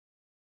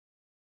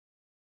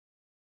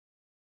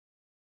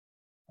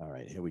All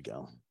right, here we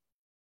go.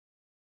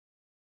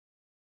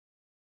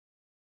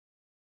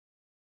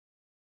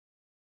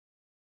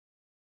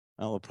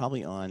 Oh, we're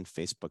probably on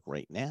Facebook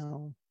right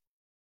now.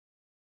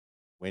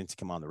 Waiting to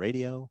come on the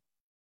radio.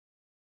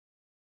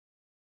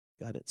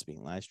 Got it. It's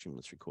being live streamed.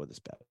 Let's record this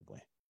bad boy.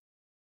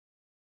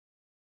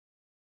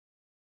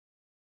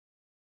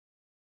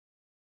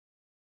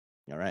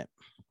 All right.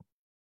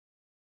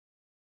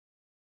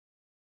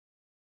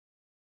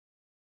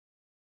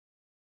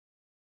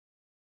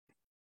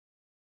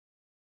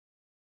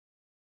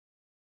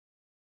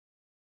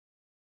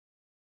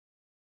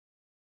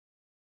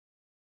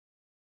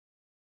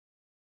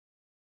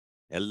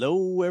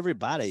 Hello,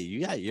 everybody.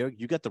 You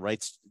got the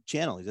right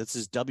channel. This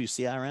is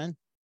WCRN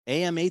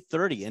AM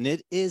 830, and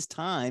it is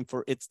time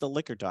for It's the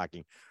Liquor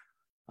Talking.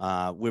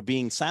 We're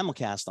being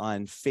simulcast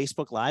on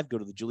Facebook Live. Go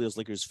to the Julio's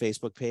Liquors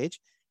Facebook page.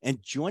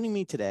 And joining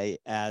me today,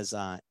 as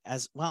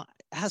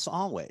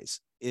always,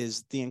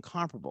 is the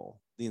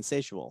incomparable, the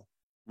insatiable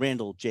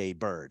Randall J.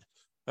 Bird.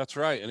 That's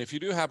right. And if you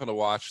do happen to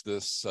watch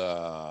this,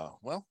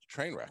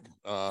 train wreck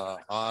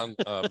on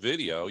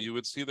video, you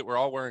would see that we're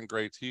all wearing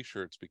gray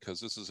T-shirts because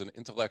this is an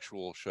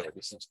intellectual show.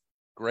 This is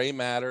Gray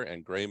Matter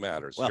and Gray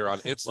Matters here on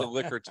It's the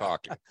Liquor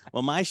Talking.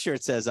 Well, my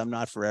shirt says I'm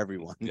not for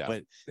everyone,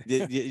 but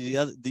the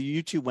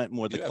YouTube went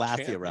more the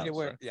classy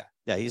route.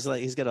 Yeah, he's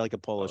got like a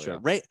polo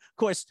shirt. Ray, of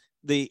course,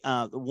 the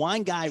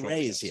wine guy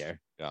Ray is here.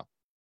 Yeah,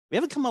 we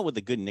haven't come up with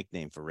a good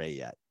nickname for Ray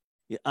yet.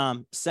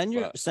 Send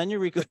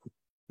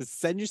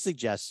your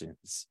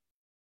suggestions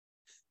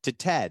to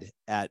Ted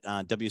at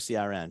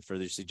WCRN for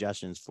their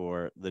suggestions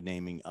for the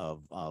naming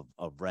of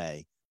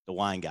Ray, the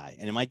wine guy.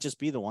 And it might just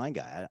be the wine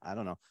guy. I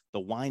don't know. The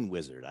wine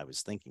wizard, I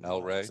was thinking.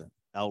 El Ray.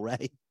 El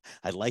Ray.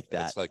 I like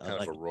that. It's like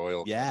kind of a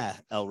royal. Yeah,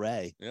 El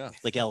Ray. Yeah.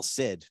 Like El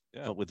Cid,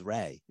 but with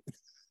Ray.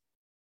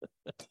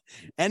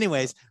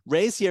 Anyways,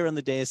 Ray's here on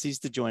the dais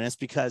to join us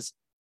because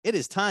it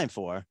is time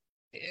for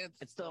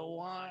It's the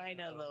wine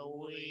of the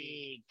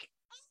week.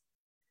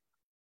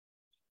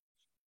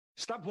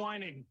 Stop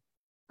whining.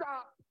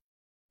 Stop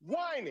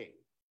whining.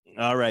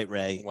 All right,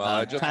 Ray. Well,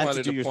 I just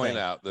wanted to point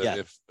out that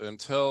Yeah.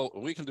 until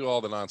we can do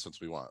all the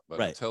nonsense we want, but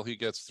Right. until he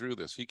gets through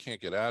this, he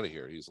can't get out of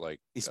here. He's like,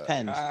 He's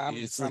penned.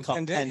 he's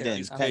called penned in.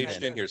 He's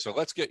paged in here. So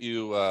let's get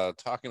you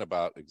talking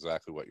about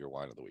exactly what your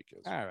wine of the week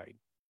is. All right.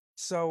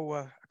 So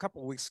a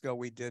couple of weeks ago,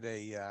 we did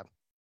an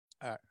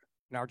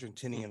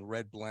Argentinian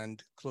red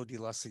blend, Clos de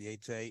la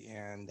Siete,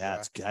 and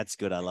that's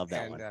good. I love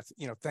that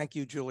one. Thank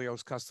you,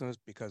 Julio's customers,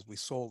 because we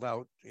sold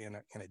out in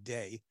a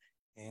day,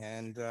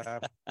 and yeah,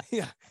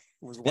 it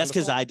was. That's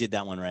because I did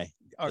that one, Ray.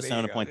 Oh, just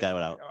want to point that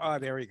out. Oh,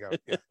 there we go.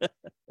 Yeah.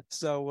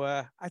 So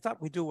I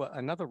thought we'd do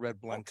another red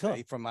blend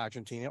today from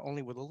Argentina,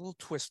 only with a little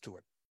twist to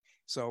it.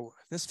 So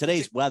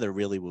today's weather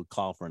really will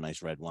call for a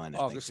nice red wine.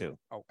 I think too.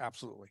 Oh,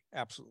 absolutely,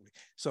 absolutely.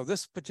 So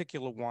this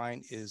particular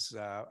wine is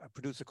a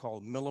producer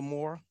called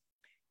Millimore.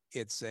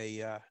 It's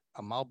a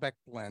Malbec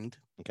blend.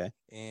 Okay.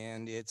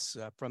 And it's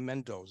from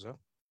Mendoza.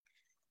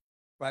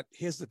 But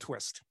here's the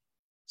twist.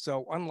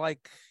 So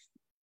unlike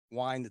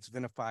wine that's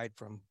vinified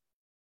from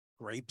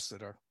grapes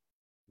that are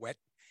wet,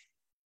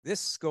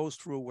 this goes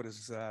through what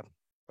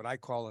I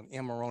call an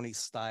Amarone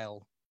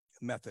style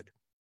method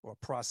or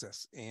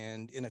process.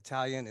 And in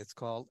Italian, it's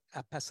called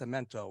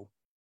appassamento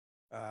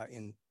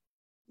in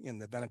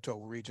the Veneto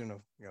region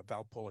of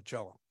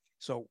Valpolicella.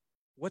 So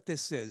what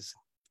this is,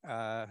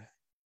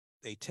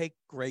 they take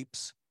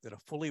grapes that are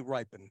fully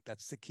ripened.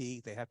 That's the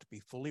key. They have to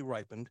be fully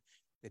ripened.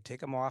 They take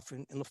them off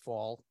in the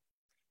fall,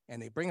 and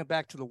they bring them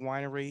back to the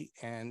winery,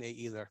 and they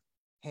either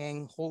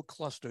hang whole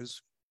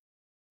clusters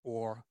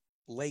or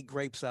lay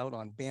grapes out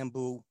on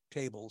bamboo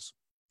tables,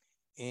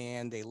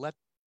 and they let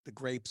the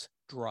grapes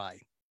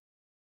dry.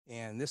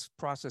 And this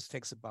process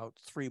takes about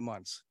 3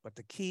 months. But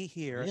the key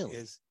here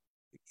is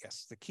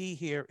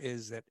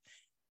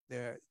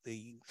that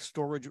the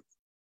storage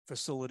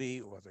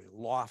facility or the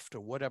loft or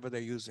whatever they're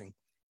using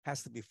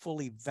has to be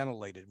fully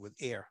ventilated with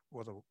air,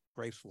 or the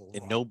grapes will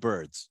rot. No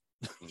birds.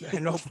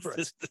 No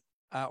birds,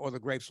 or the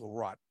grapes will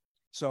rot.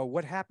 So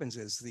what happens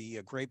is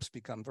the grapes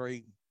become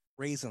very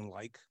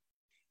raisin-like,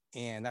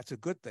 and that's a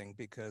good thing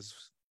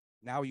because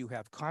now you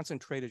have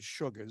concentrated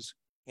sugars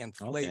and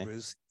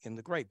flavors in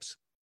the grapes.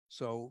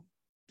 So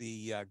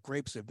the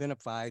grapes are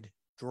vinified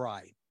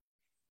dry.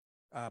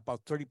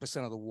 About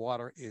 30% of the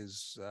water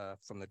is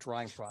from the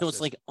drying process. So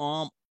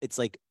it's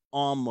like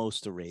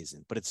almost a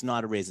raisin, but it's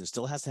not a raisin. It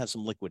still has to have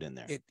some liquid in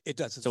there. It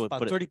does. It's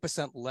about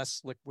 30%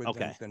 less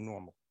liquid than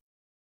normal.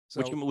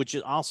 So, which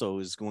also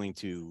is going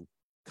to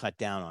cut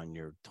down on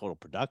your total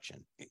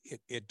production.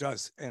 It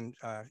does. And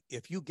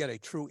if you get a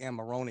true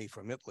Amarone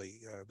from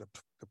Italy,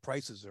 the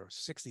prices are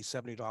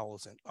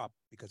 $60-$70 and up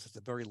because it's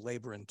a very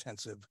labor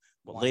intensive.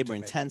 Labor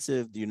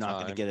intensive. You're not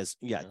going to get as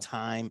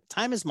time.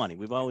 Time is money.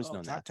 We've always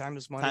known that. Time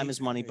is money. Time is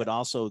money, but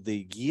also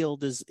the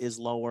yield is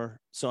lower.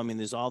 So I mean,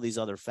 there's all these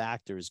other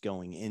factors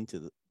going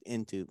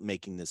into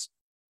making this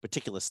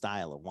particular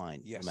style of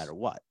wine, no matter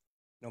what.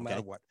 No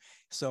matter what.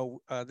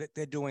 So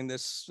they're doing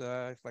this,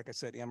 like I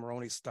said,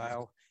 Amarone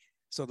style.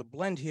 So the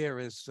blend here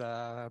is,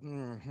 let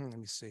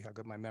me see how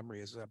good my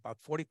memory is. About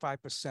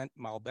 45%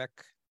 Malbec,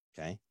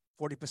 Okay.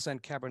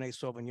 40% Cabernet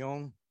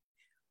Sauvignon,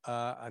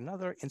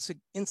 another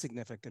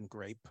insignificant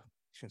grape. I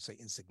shouldn't say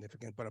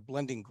insignificant, but a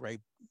blending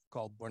grape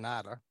called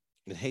Bernata.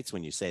 It hates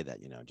when you say that,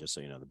 just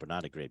so you know, the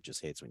Bernata grape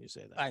just hates when you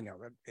say that. I know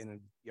that, and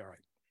you're right.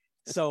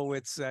 So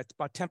it's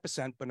about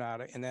 10%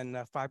 Bernata and then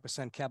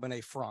 5%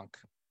 Cabernet Franc.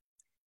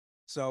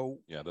 So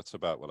Yeah, that's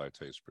about what I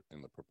taste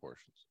in the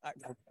proportions.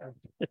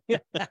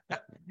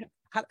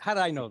 How did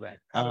I know that?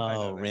 How did I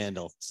know that?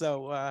 Randall.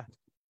 So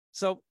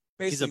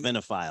He's a basically,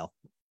 vinophile.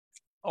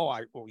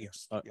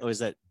 Yes. Or is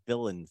that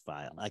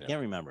villainophile? I Yeah.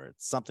 can't remember.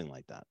 It's something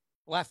like that.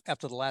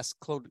 After the last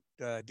Claude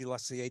de la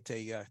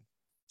Siete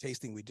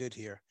tasting we did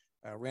here,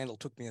 Randall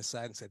took me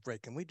aside and said, "Ray,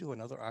 can we do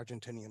another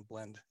Argentinian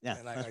blend?" Yeah,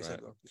 and I that's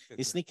said, right. "Oh,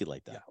 He's sneaky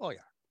like that. yeah, oh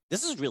yeah,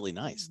 This is really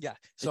nice. yeah."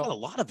 It's got a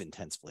lot of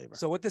intense flavor.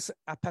 So with this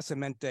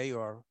Appasamente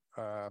or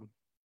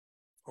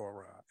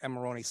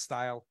Amarone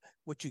style,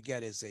 what you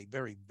get is a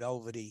very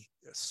velvety,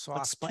 But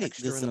soft spice,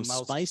 texture there's in the some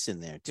mouth. spice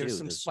in there too. There's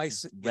some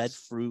spice. Red yes.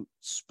 fruit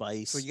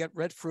spice. So you get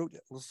red fruit,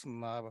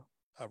 some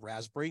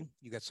raspberry.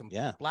 You get some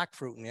black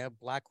fruit in there,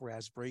 black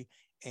raspberry.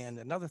 And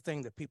another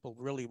thing that people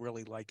really,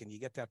 really like, and you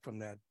get that from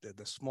the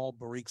small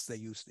barriques they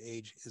use to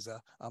age, is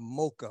a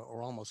mocha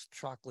or almost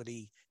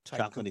chocolatey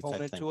type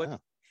component to it. Yeah.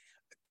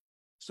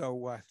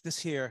 So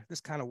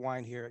this kind of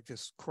wine here, it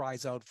just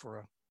cries out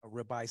for a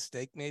ribeye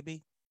steak,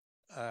 maybe.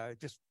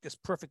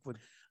 Just perfect with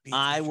beef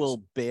I dishes.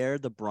 will bear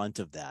the brunt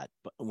of that.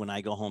 But when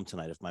I go home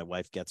tonight, if my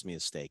wife gets me a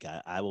steak,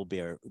 I will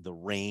bear the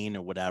rain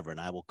or whatever, and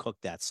I will cook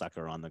that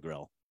sucker on the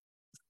grill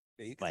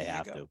if I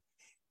have to.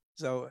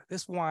 So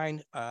this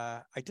wine,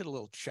 I did a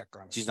little check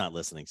on it. She's not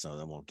listening, so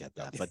I won't get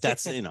that. But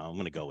that's, I'm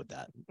going to go with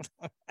that.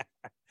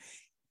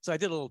 So I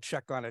did a little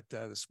check on it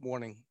this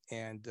morning,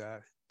 and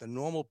the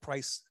normal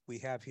price we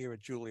have here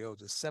at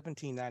Julio's is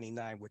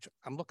 $17.99, which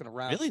I'm looking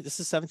around. Really? This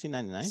is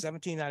 $17.99?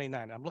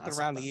 $17.99. I'm looking That's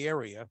around not the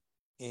area,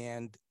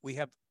 and we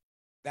have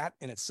that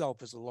in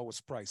itself is the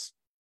lowest price,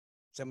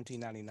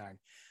 $17.99.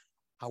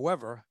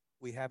 However,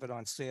 we have it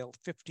on sale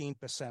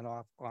 15%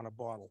 off on a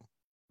bottle.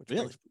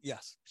 Really?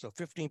 Yes. So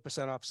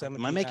 15% off.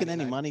 Am I making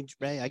any money,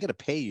 Ray? I got to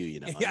pay you.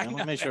 Yeah, I want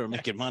to make sure we're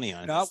making money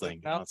on No, this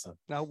thing.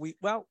 No,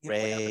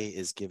 Ray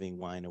is giving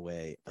wine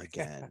away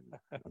again.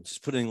 I'm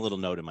just putting a little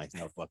note in my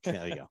notebook.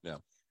 There you go. Yeah.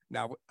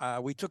 Now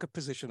we took a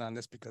position on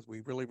this because we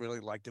really, really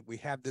liked it. We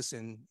have this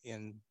in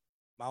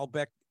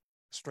Malbec,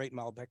 straight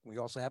Malbec. We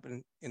also have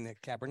it in the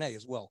Cabernet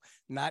as well.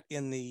 Not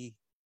in the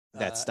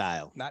that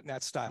style. Not in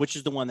that style. Which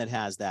is the one that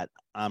has that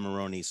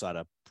Amarone sort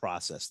of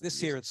process. This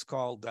here, it's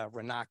called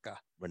Renaka.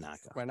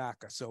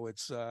 Renaka. So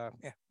it's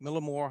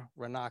Millimore,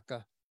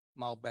 Renaka,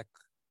 Malbec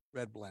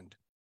red blend.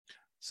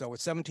 So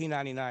it's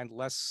 $17.99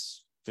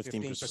 less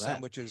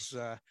 15%, which is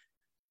for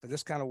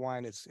this kind of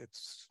wine, it's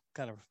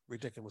kind of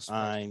ridiculous.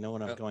 I know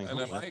what I'm going And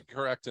home am I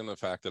correct in the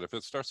fact that if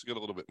it starts to get a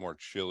little bit more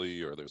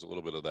chilly or there's a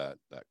little bit of that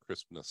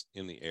crispness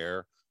in the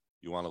air,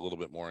 you want a little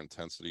bit more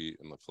intensity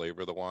in the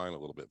flavor of the wine, a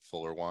little bit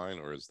fuller wine,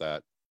 or is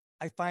that?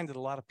 I find that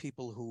a lot of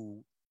people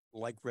who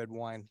like red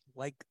wine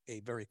like a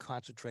very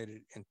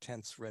concentrated,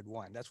 intense red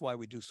wine. That's why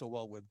we do so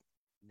well with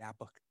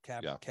Napa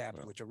Cab,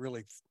 which are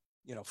really,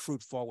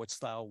 fruit forward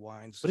style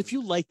wines. But if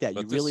you like that,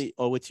 you really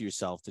owe it to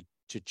yourself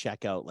to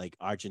check out like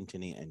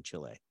Argentina and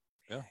Chile.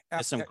 Yeah,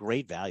 there's some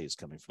great values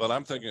coming from. But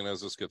I'm thinking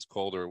as this gets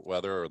colder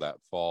weather or that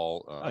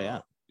fall,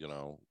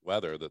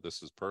 weather, that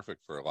this is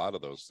perfect for a lot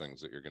of those things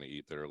that you're going to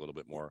eat that are a little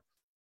bit more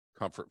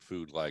comfort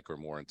food like or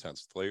more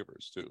intense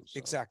flavors too. So,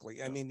 exactly.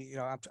 Yeah. I mean,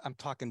 I'm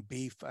talking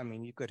beef. I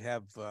mean, you could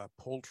have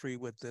poultry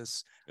with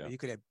this. Yeah. You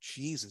could have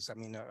cheeses. I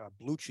mean,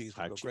 blue cheese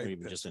would go great. Or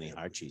even just any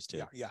hard cheese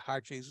too. Yeah,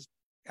 hard cheeses,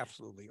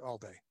 absolutely, all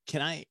day.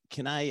 I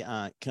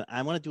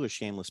want to do a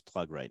shameless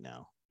plug right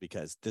now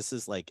because this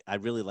is like I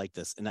really like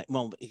this, and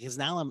because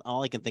now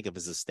all I can think of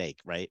is a steak,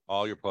 right?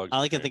 All your plugs.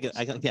 All I can think of,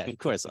 of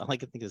course, all I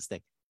can think of is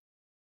steak.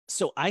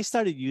 So I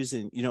started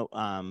using,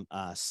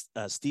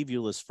 Steve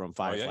Eulis from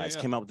Fireflies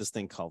came out with this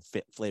thing called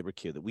Flavor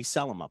Q that we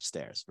sell them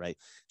upstairs, right?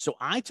 So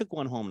I took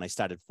one home and I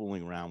started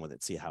fooling around with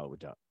it, see how it would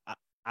do.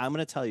 I'm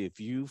going to tell you, if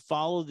you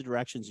follow the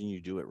directions and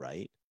you do it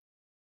right,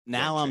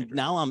 now I'm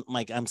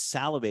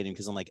salivating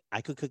because I'm like,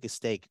 I could cook a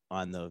steak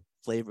on the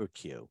Flavor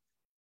Q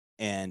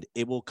and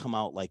it will come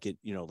out like it,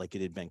 like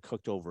it had been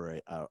cooked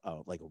over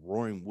like a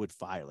roaring wood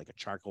fire, like a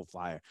charcoal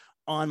fire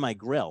on my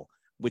grill,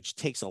 which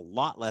takes a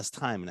lot less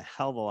time and a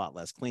hell of a lot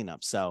less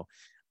cleanup. So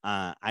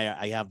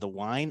I have the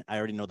wine. I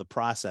already know the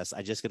process.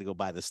 I just got to go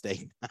buy the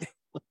steak.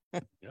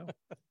 Yeah.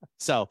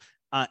 So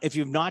if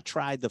you've not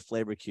tried the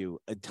Flavor Q,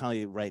 I tell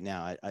you right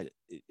now,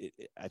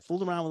 I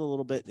fooled around with it a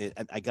little bit.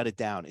 I got it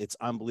down. It's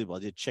unbelievable. I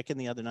did chicken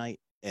the other night,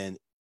 and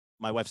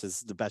my wife says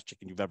this is the best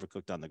chicken you've ever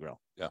cooked on the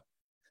grill. Yeah.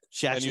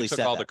 She actually took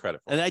said all that. the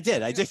credit for and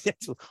it. I did.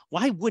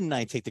 Why wouldn't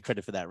I take the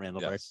credit for that,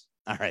 Randall? Yes.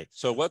 All right.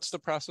 So what's the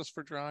process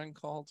for drying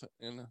called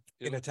in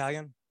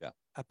Italian? Yeah.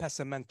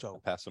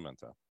 Appassimento.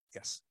 Appassimento.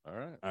 Yes. All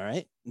right. All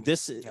right.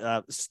 This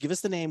give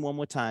us the name one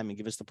more time and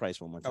give us the price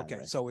one more time. Okay.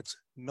 Ray. So it's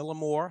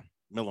Millimore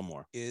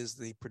Millimore is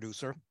the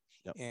producer.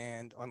 Yep.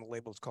 And on the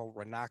label, it's called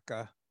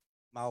Renaka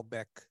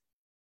Malbec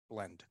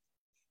Blend.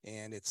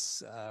 And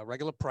its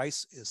regular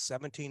price is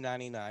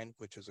 $17.99,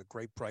 which is a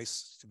great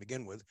price to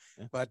begin with.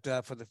 Yeah.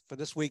 But for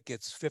this week,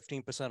 it's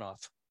 15%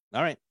 off.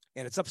 All right.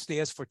 And it's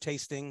upstairs for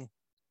tasting.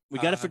 We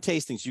got it for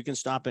tastings. You can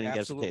stop in and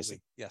get it for tasting.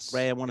 Absolutely. Yes.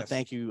 Ray, I want to Yes.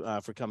 thank you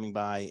for coming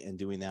by and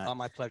doing that. Oh,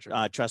 my pleasure.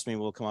 Trust me,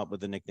 we'll come up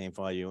with a nickname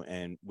for you,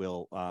 and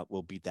we'll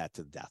beat that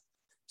to death.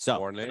 So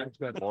More names,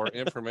 more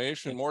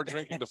information, more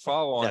drinking to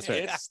follow on. That's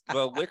right. It's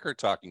the Liquor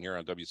Talking here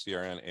on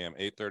WCRN AM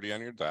 830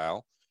 on your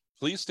dial.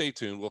 Please stay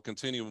tuned. We'll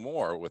continue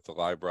more with the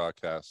live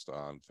broadcast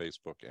on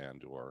Facebook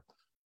and or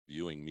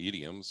viewing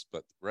mediums.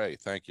 But Ray,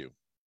 thank you.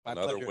 My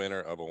Another pleasure. winner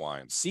of a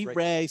wine. see Great.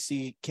 Ray,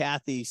 see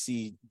Kathy,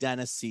 see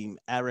Dennis, see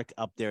Eric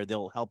up there.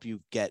 They'll help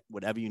you get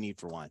whatever you need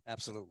for wine.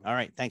 Absolutely. All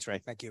right. Thanks,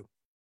 Ray. Thank you.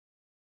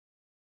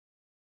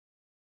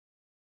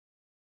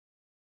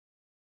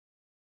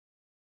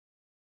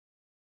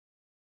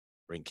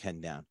 Bring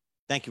Ken down.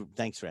 Thank you.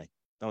 Thanks, Ray.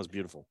 That was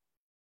beautiful.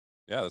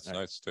 Yeah, that's All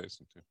right. nice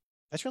tasting too.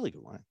 That's really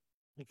good wine.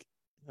 Like,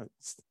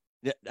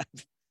 yeah.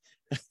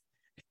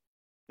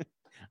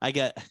 I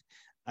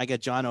got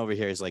John over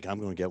here. He's like, I'm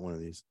going to get one of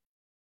these.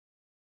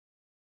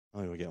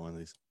 I'm going to get one of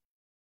these.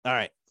 All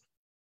right.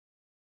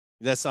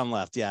 There's some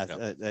left.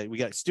 Yeah. We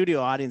got studio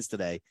audience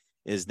today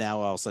is now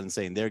all of a sudden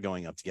saying they're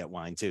going up to get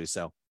wine too.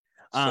 So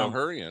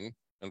Hurry in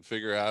and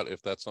figure out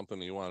if that's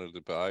something you wanted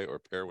to buy or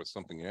pair with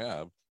something you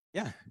have.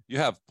 yeah, You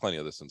have plenty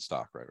of this in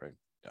stock, right?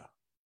 Yeah.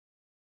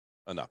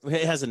 Enough.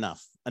 it has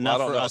enough. Well, Enough I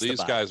don't for know. us. These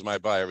to buy. guys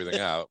might buy everything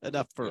out.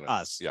 Enough for you know,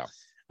 us. Yeah.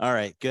 All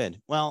right.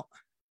 Good. Well,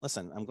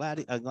 listen, I'm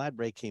glad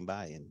Ray came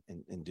by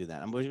and do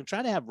that. I'm going to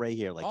try to have Ray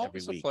here like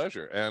Always every a week.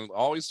 pleasure. And I'm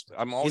always He's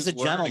a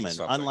learning gentleman,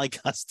 something. unlike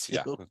us too.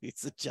 Yeah.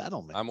 He's a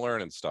gentleman. I'm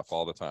learning stuff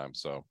all the time.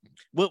 So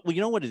Well,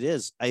 you know what it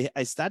is?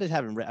 I started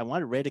having Ray, I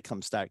wanted Ray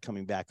to start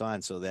coming back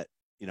on so that,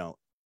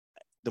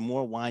 the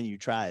more wine you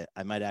try,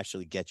 I might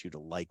actually get you to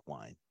like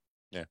wine.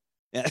 Yeah.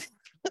 Yeah.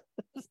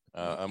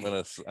 I'm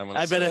gonna.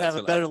 I better have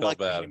a better luck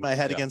bad. beating my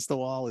head against the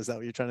wall. Is that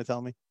what you're trying to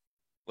tell me?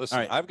 Listen,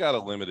 right. I've got a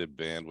limited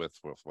bandwidth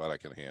with what I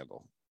can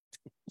handle.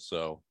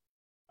 So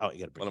Oh, you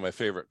got to bring one of my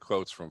favorite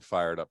quotes from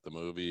Fired Up the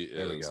movie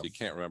There we is go. you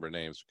can't remember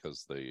names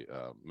because the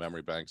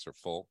memory banks are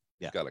full.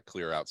 Yeah. You've got to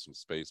clear out some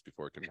space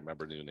before it can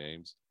remember new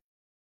names.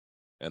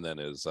 And then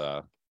his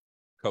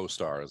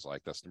co-star is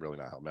like, that's really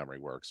not how memory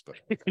works.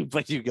 But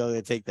but you go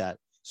and take that.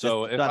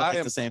 so It's if not I like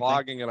am the same thing.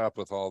 clogging it up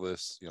with all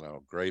this,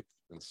 grape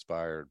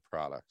inspired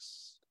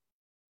products,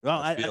 Well,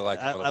 I feel like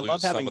I'm I gonna love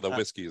lose some having of the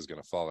whiskey is going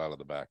to fall out of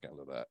the back end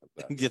of that.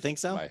 Do you think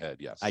so? My head,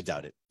 yes. I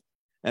doubt it.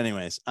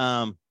 Anyways,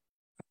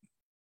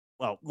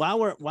 well, while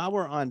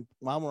we're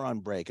on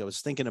break, I was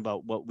thinking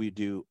about what we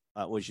do,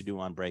 what you do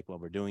on break while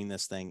we're doing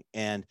this thing.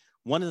 And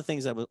one of the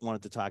things I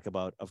wanted to talk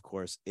about, of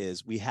course,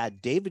 is we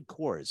had David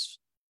Coors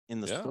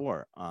in the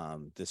store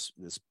this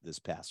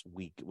past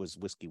week. It was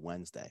Whiskey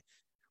Wednesday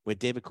with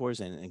David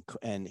Coors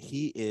and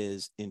he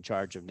is in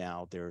charge of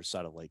now their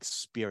sort of like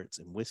spirits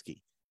and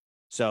whiskey.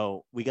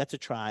 So we got to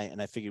try, and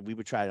I figured we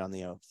would try it on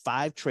the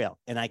 5 Trail.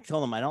 And I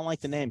told him I don't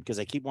like the name because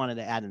I keep wanting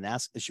to add an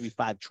S. It should be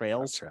 5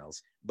 Trails. 5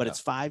 Trails. But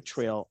it's 5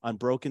 Trail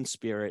Unbroken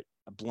Spirit,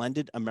 a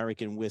blended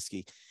American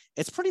whiskey.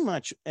 It's pretty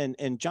much, and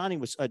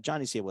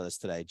Johnny's here with us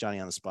today. Johnny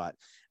on the spot.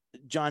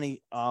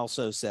 Johnny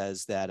also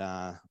says that,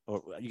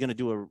 or are you going to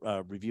do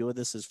a review of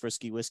this as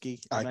Frisky Whiskey?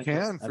 I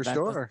can for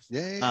sure.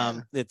 Yeah.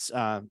 It's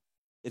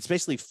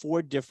basically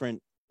 4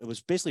 different. It was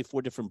basically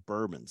 4 different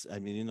bourbons. I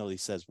mean, he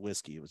says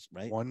whiskey. It was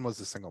right. One was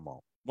a single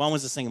malt. One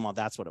was a single malt.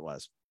 That's what it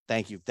was.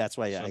 Thank you. That's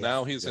why. So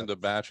now he's into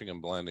batching and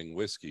blending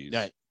whiskeys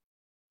Right.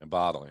 and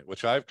bottling,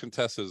 which I've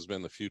contested has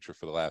been the future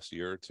for the last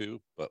year or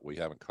two, but we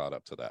haven't caught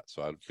up to that.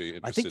 So I'd be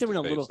interested. I think they're in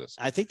a little. This.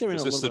 I think they're in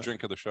Is a this little. the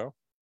drink of the show?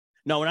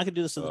 No, we're not going to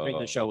do this in the drink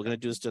of the show. We're going to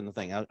do this during the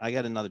thing. I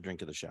got another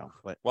drink of the show.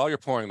 But While you're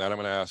pouring that, I'm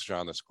going to ask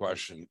John this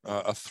question.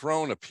 A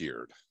throne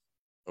appeared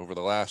over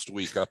the last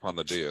week up on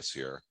the dais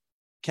here,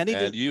 Kenny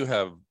and did. you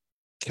have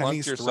plunked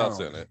Kenny's yourself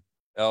throne. in it.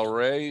 El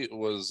Rey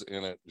was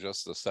in it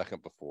just a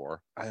second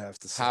before. I have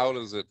to say. How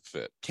does it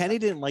fit? Kenny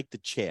didn't like the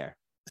chair.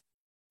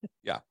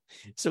 Yeah.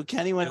 So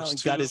Kenny went It out was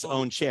and got his too-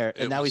 own chair,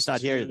 and It now was he's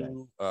not here today.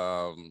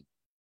 too,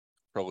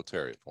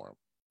 proletariat for him.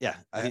 Yeah,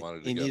 I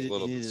wanted to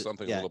get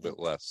something a little bit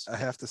less. I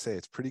have to say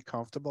it's pretty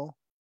comfortable.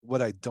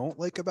 What I don't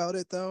like about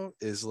it though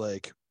is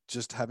like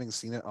just having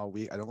seen it all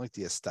week, I don't like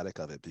the aesthetic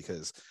of it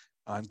because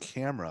on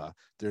camera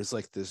there's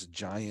like this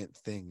giant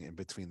thing in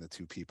between the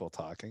two people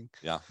talking.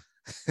 Yeah.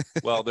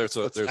 Well, there's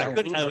a I was lever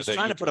that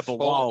trying you to put up a can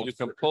pull- wall. You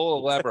can pull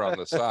a lever on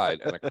the side,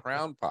 and a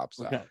crown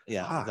pops out. Okay,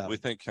 yeah. Ah, We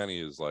think Kenny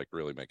is like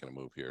really making a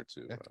move here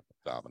to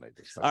dominate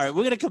this. All right,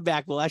 we're gonna come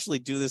back. We'll actually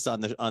do this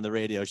on the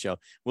radio show.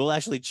 We'll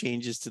actually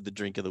change this to the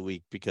drink of the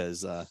week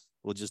because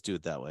we'll just do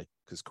it that way.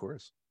 Because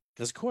course.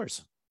 Because of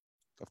course,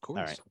 Of course.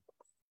 All right.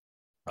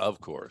 Of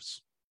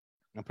course.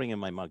 I'm bringing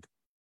my mug.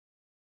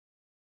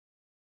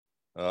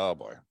 Oh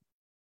boy.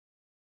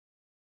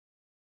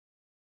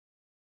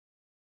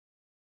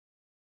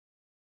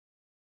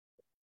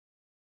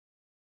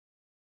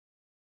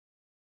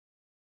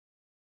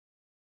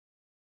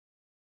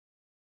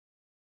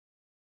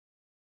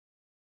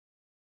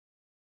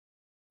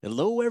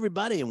 Hello,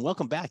 everybody, and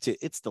welcome back to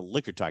It's the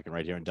Liquor Talking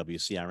right here on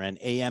WCRN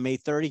AM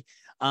 830.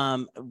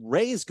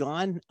 Ray is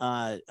gone.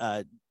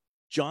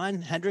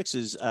 John Hendricks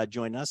is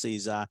joining us.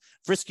 He's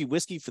Frisky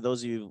Whiskey. For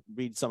those of you who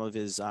read some of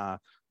his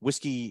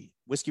whiskey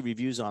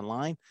reviews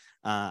online,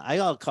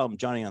 I'll call him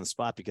Johnny on the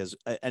spot because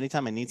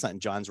anytime I need something,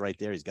 John's right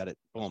there. He's got it.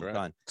 Boom, right.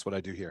 done. That's what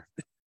I do here.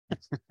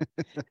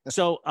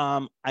 So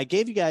I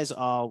gave you guys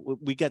all.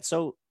 We get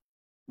so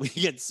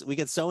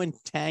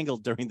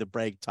entangled during the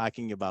break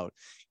talking about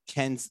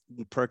Ken's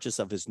purchase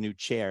of his new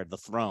chair, the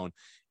throne,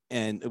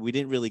 and we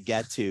didn't really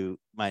get to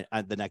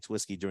the next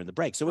whiskey during the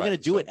break. So we're going to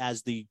do it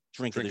as the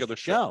drink of the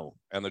show.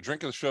 And the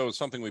drink of the show is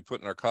something we put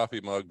in our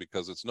coffee mug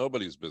because it's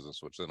nobody's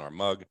business what's in our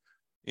mug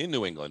in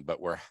New England. But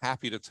we're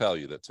happy to tell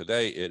you that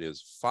today it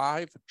is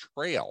 5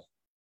 Trail.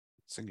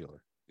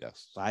 Singular.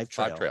 Yes. 5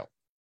 Trail.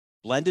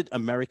 Blended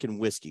American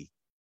whiskey.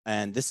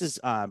 And this is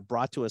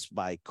brought to us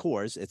by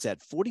Coors. It's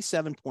at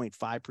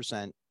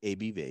 47.5%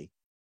 ABV.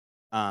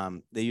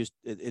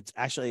 It's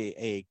actually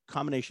a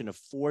combination of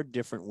 4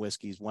 different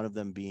whiskeys, one of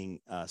them being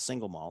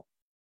single malt.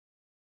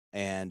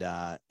 And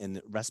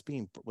the rest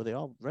being,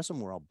 rest of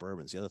them were all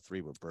bourbons. The other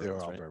 3 were bourbons. They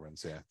were all right?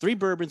 bourbons, yeah. 3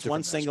 bourbons, Different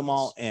 1 single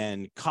malt,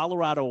 and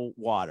Colorado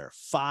water.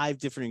 5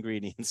 different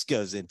ingredients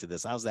goes into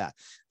this. How's that?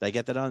 Did I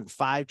get that on?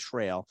 5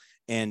 Trail.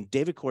 And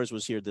David Coors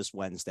was here this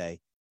Wednesday,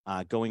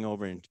 going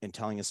over and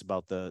telling us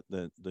about the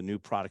new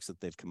products that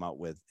they've come out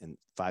with. And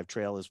 5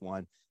 Trail is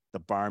one. The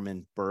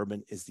Barman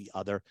Bourbon is the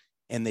other.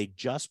 And they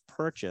just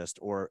purchased,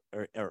 or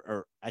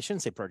I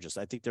shouldn't say purchased.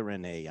 I think they're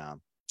in a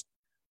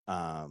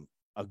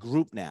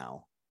group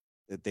now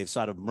that they've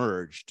sort of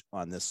merged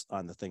on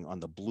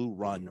the Blue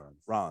Run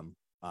rum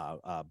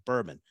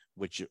bourbon,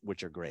 which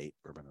are great.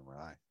 Bourbon and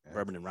rye. Yeah.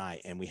 Bourbon and rye,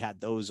 and we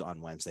had those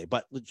on Wednesday.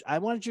 But I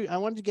wanted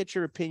to get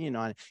your opinion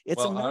on it.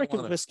 It's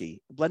American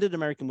whiskey, blended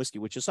American whiskey,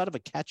 which is sort of a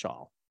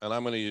catch-all. And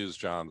I'm going to use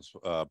John's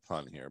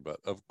pun here, but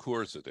of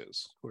course it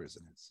is. Of course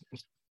it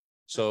is.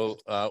 So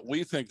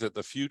we think that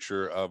the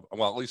future of,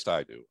 well, at least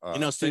I do.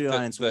 Studio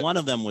audience, one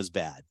of them was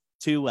bad.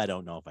 2, I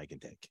don't know if I can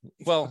take.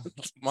 Well,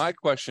 my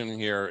question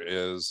here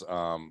is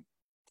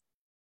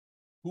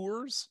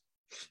Coors,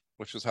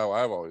 which is how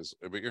I've always,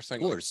 but you're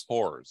saying Coors.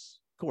 Coors.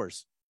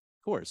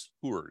 Of course.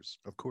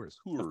 Of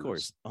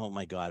course. Oh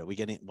my God. Are we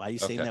getting, why are you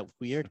saying that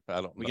weird? I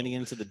don't know. We're going to get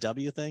into the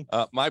W thing?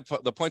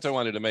 The point I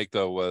wanted to make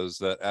though was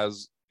that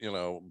as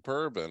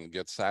bourbon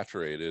gets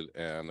saturated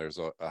and there's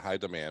a high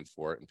demand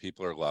for it and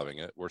people are loving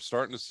it, we're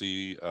starting to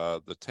see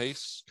the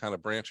tastes kind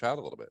of branch out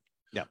a little bit.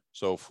 Yeah.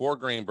 So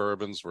 4-grain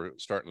bourbons were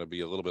starting to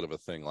be a little bit of a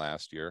thing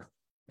last year.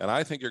 And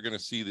I think you're going to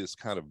see this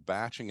kind of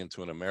batching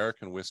into an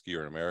American whiskey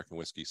or an American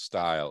whiskey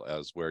style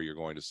as where you're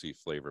going to see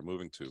flavor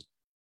moving to.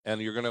 And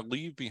you're going to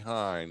leave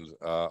behind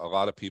a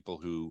lot of people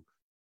who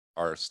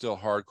are still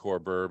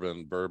hardcore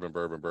bourbon.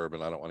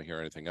 I don't want to hear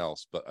anything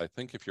else. But I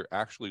think if you're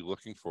actually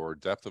looking for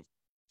depth of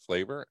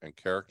flavor and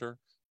character,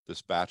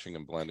 this batching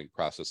and blending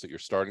process that you're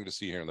starting to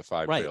see here in the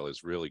 5 Trail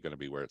is really going to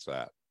be where it's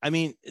at. I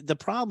mean, the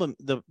problem,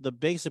 the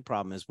basic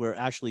problem is we're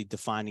actually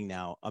defining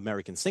now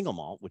American single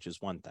malt, which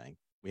is one thing.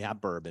 We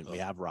have bourbon, we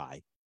have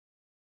rye.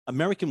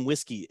 American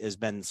whiskey has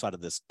been sort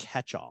of this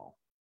catch-all.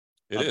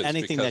 It is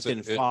anything that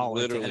didn't fall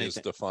into literally is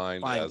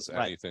defined as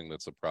anything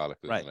that's a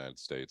product of the United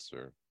States.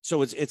 Or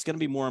so it's going to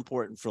be more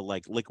important for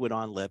like liquid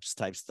on lips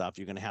type stuff.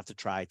 You're going to have to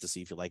try it to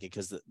see if you like it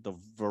because the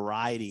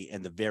variety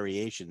and the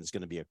variation is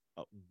going to be a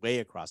way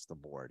across the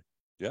board.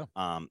 Yeah.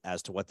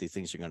 As to what these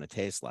things are going to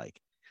taste like.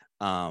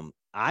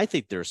 I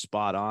think they're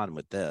spot on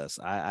with this.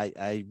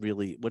 I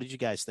really. What did you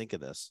guys think of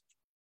this?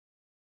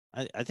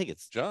 I think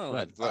it's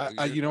John.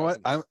 You know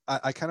what?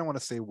 I kind of want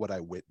to say what I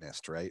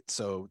witnessed. Right.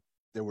 So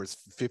there was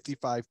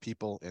 55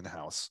 people in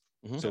house.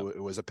 Mm-hmm. So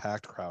it was a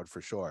packed crowd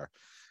for sure.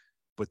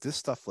 But this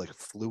stuff like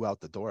flew out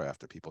the door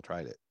after people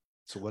tried it.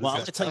 So what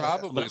is that?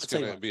 Probably it's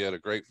going to be at a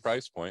great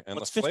price point, and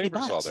the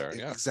flavor's all there.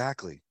 Yeah,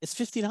 exactly. It's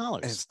 $50,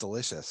 and it's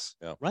delicious.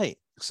 Yeah, right.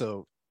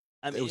 So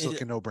it was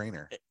like a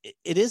no-brainer.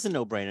 It is a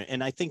no-brainer,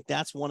 and I think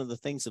that's one of the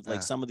things of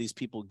like some of these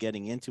people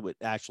getting into it.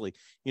 Actually,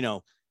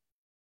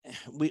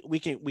 we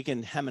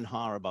can hem and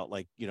haw about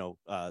like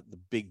the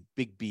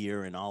big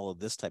beer and all of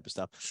this type of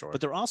stuff. Sure. But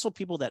there are also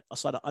people that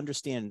sort of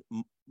understand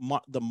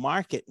the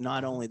market.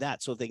 Not only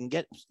that, so they can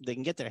get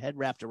their head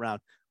wrapped around.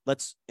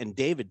 And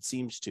David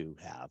seems to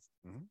have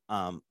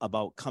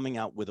about coming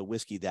out with a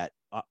whiskey that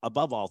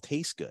above all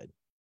tastes good,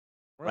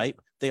 right?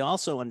 They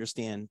also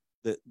understand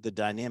the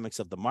dynamics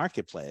of the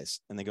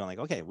marketplace, and they go like,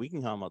 okay, we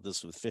can come out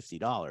this with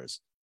 $50.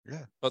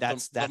 Yeah, but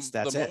that's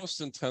the most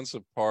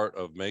intensive part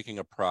of making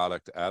a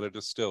product at a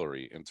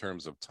distillery in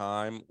terms of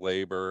time,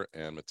 labor,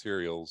 and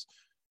materials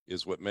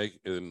is what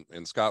in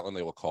Scotland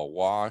they will call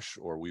wash,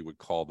 or we would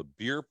call the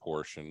beer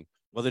portion.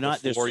 Well,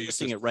 they're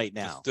servicing it right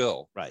now.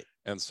 Still, right.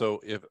 And so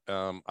if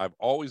I've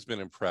always been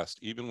impressed,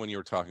 even when you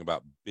were talking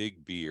about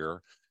big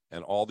beer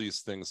and all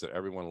these things that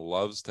everyone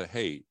loves to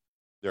hate,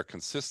 their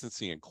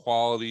consistency and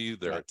quality,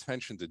 their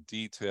attention to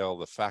detail,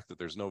 the fact that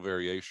there's no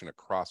variation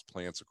across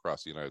plants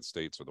across the United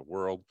States or the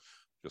world,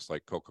 just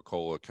like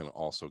Coca-Cola can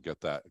also get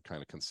that kind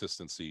of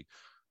consistency.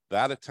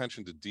 That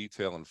attention to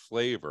detail and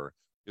flavor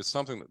is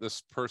something that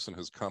this person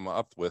has come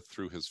up with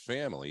through his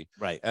family,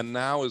 Right. and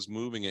now is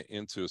moving it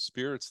into a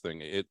spirits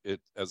thing.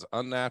 It as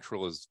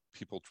unnatural as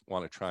people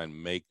want to try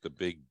and make the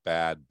big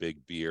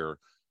beer,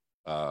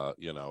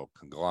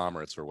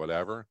 conglomerates or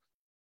whatever.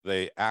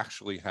 They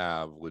actually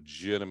have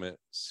legitimate,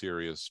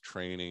 serious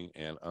training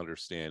and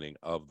understanding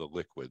of the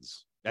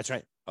liquids. That's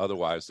right.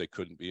 Otherwise, they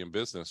couldn't be in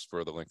business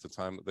for the length of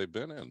time that they've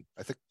been in.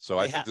 I think so.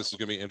 I think this is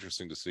going to be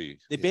interesting to see.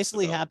 They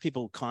basically have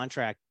people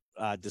contract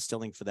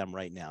distilling for them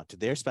right now to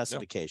their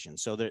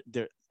specifications. So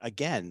their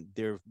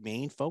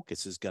main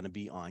focus is going to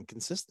be on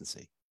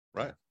consistency.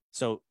 Right.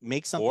 So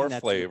make something or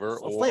that's flavor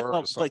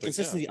but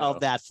consistency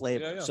of that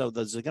flavor. Yeah, yeah. So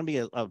there's going to be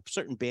a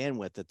certain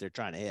bandwidth that they're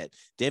trying to hit.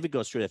 David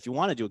goes through it. If you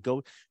want to do it,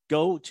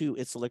 go to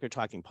It's the Liquor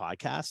Talking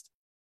podcast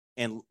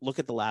and look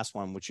at the last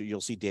one, which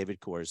you'll see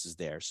David Kors is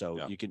there.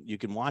 So you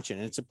can watch it.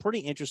 And it's pretty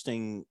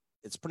interesting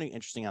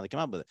how they come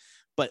up with it.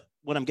 But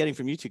what I'm getting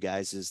from you two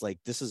guys is like,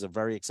 this is a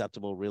very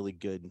acceptable, really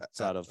good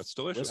sort of. It's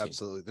delicious. whiskey.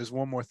 Absolutely. There's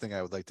one more thing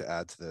I would like to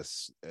add to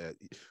this.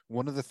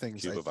 One of the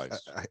things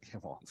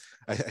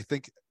I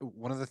think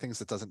one of the things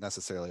that doesn't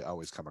necessarily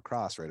always come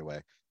across right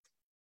away,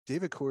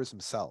 David Kors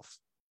himself,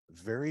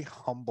 very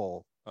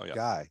humble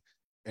guy,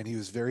 and he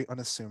was very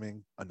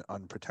unassuming and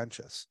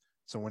unpretentious.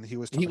 So when he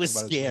was talking about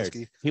scared.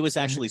 his whiskey, he was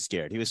actually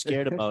scared. He was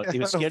scared about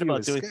doing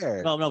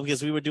no,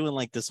 because we were doing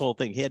like this whole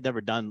thing. He had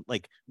never done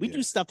we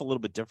do stuff a little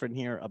bit different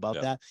here about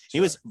that. He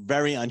was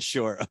very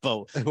unsure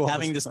about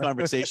having this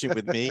conversation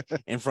with me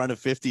in front of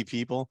 50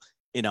 people,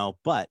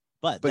 but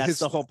that's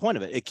the whole point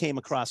of it. It came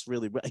across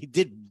really well. He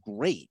did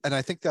great. And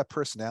I think that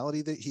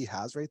personality that he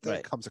has right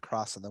there comes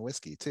across in the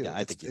whiskey too. Yeah,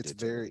 I think it's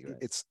very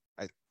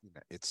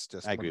it's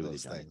just I one agree of with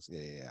those you, Johnny. things.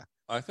 Yeah.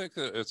 I think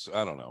that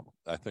I don't know.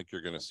 I think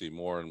you're going to see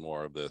more and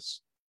more of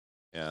this.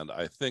 And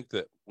I think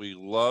that we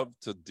love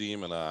to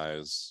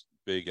demonize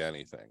big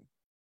anything.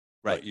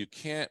 Right. But you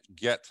can't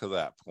get to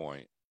that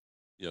point,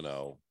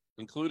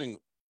 including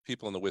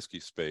people in the whiskey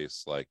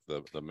space, like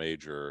the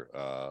major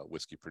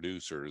whiskey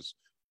producers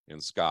in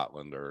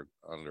Scotland or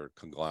under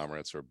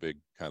conglomerates or big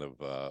kind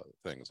of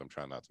things. I'm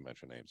trying not to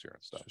mention names here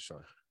and stuff.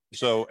 Sure.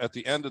 So at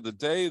the end of the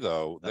day,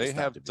 though, they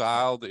have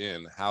dialed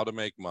in how to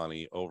make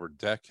money over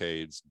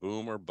decades,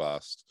 boom or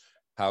bust,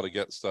 how to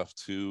get stuff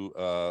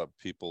to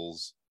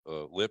people's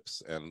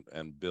lips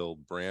and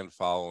build brand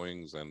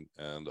followings and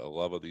a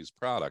love of these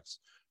products.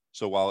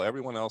 So while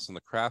everyone else in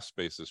the craft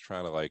space is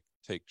trying to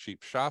take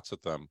cheap shots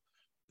at them,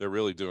 they're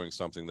really doing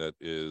something that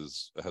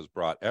has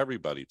brought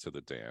everybody to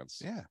the dance.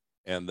 Yeah.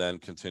 And then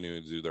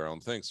continuing to do their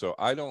own thing. So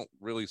I don't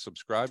really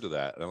subscribe to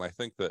that. And I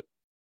think that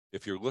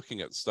if you're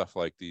looking at stuff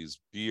like these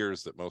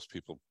beers that most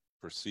people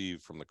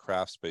perceive from the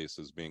craft space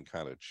as being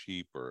kind of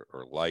cheap or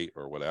light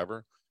or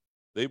whatever,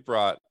 they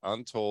brought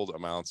untold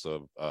amounts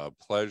of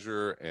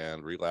pleasure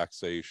and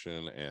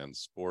relaxation and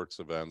sports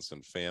events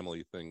and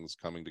family things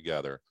coming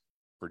together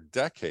for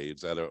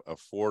decades at an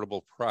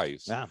affordable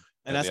price. Yeah.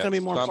 And that's going to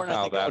be more important.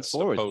 I think that's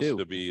going forward supposed too.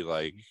 to be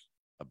like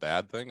a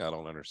bad thing. I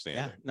don't understand.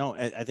 Yeah, it. no,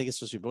 I think it's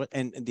supposed to be.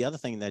 And the other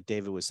thing that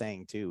David was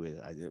saying too,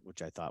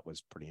 which I thought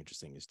was pretty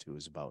interesting,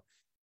 is about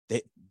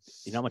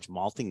how much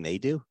malting they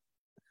do.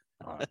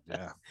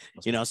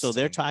 Yeah. So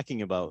they're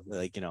talking about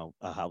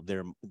how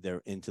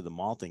they're into the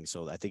malting.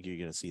 So I think you're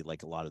going to see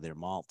a lot of their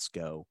malts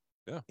go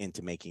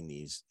into making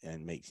these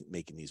and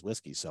making these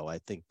whiskeys. So I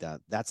think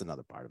that's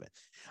another part of it.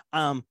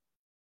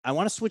 I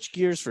want to switch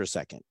gears for a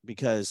second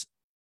because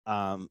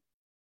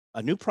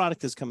a new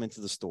product has come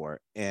into the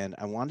store, and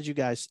I want you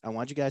guys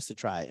to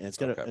try it. And it's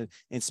gonna.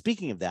 And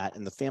speaking of that,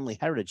 and the family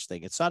heritage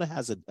thing, it sort of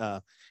has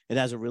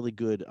a really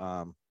good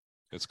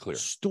it's clear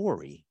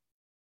story.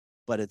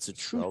 But it's a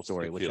true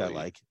story, which I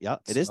like. Yeah,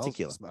 it is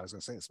tequila. I was going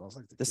to say, it smells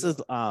like tequila. This is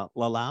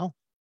Lalao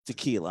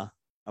tequila.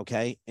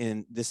 Okay.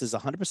 And this is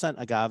 100%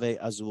 agave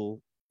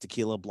azul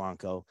tequila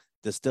blanco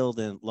distilled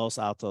in Los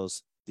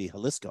Altos de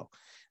Jalisco.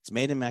 It's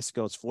made in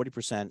Mexico. It's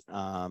 40%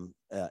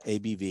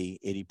 ABV,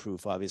 80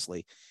 proof,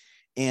 obviously.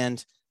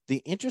 And the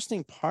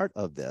interesting part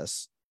of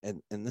this,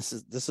 and this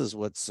is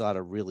what's sort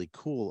of really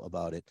cool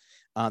about it.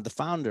 The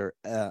founder,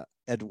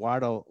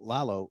 Eduardo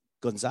Lalo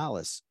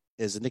Gonzalez,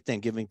 is a nickname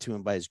given to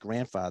him by his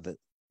grandfather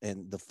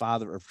and the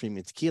father of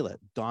premium tequila,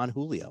 Don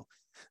Julio.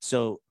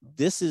 So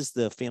this is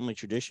the family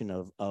tradition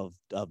of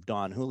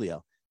Don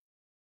Julio.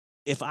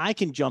 If I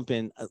can jump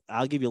in,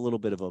 I'll give you a little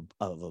bit of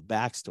a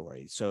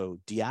backstory. So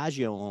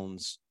Diageo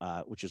owns,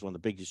 which is one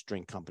of the biggest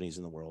drink companies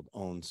in the world,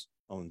 owns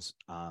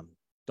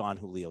Don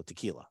Julio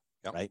tequila,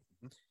 right?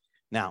 Mm-hmm.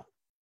 Now,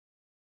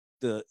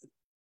 the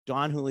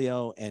Don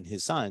Julio and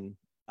his son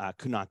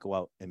could not go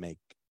out and make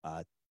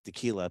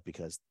tequila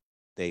because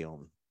they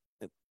own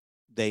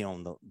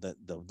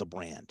the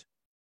brand.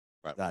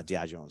 Right.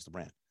 Diageo owns the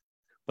brand.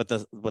 But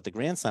the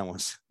grandson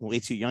was way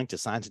too young to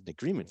sign an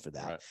agreement for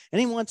that. Right. And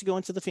he wanted to go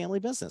into the family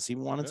business. He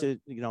wanted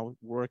to,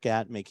 work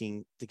at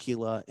making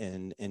tequila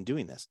and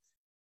doing this.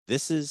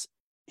 This is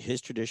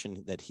his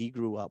tradition that he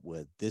grew up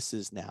with. This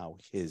is now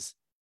his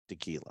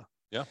tequila.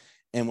 Yeah.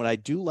 And what I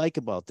do like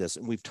about this,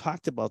 and we've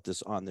talked about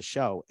this on the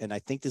show, and I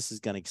think this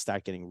is going to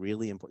start getting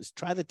really important, is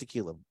try the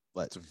tequila.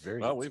 But It's a very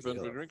Well, good we've been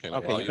tequila. drinking it.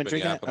 okay, while you've you've been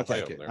drinking it? yapping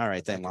away Okay. over there. All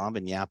right, then. Okay. Well, I've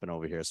been yapping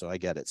over here, so I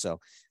get it. So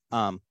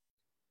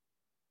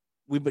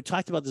we've been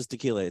talked about this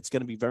tequila. It's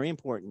going to be very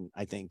important,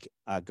 I think,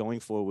 going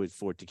forward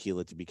for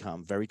tequila to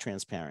become very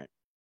transparent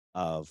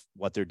of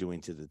what they're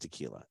doing to the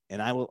tequila.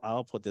 And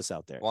I'll put this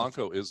out there.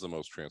 Blanco is the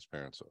most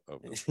transparent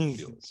of the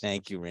tequilas.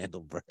 Thank you,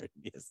 Randall Bird.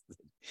 Yes,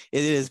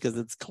 it is, because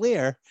it's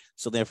clear,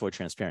 so therefore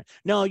transparent.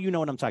 No, you know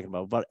what I'm talking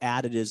about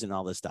additives and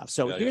all this stuff.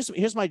 So Yeah,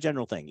 here's my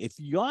general thing. If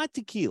your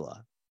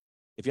tequila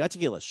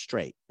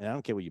straight, and I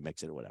don't care what you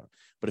mix it or whatever,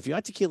 but if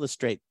your tequila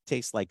straight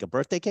tastes like a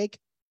birthday cake,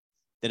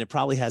 then it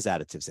probably has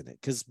additives in it,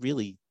 because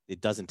really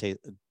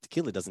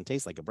tequila doesn't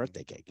taste like a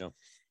birthday cake. No.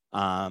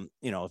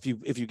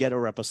 If you get a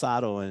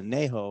reposado and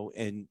añejo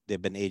and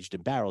they've been aged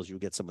in barrels, you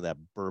get some of that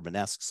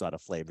bourbon-esque sort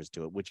of flavors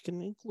to it, which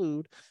can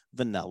include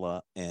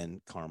vanilla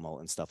and caramel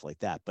and stuff like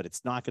that. But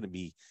it's not going to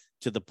be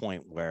to the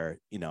point where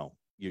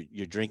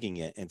you're drinking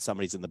it and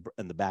somebody's in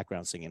the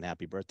background singing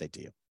 "Happy Birthday"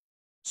 to you.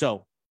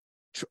 So,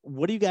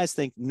 what do you guys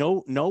think?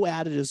 No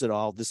additives at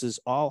all. This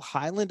is all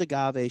Highland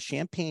agave,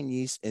 champagne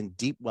yeast, and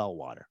deep well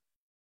water.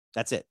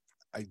 That's it.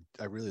 I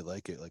really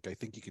like it. Like, I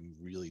think you can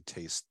really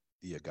taste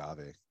the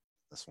agave.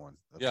 This one,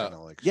 Yeah. kind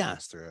of like Yeah.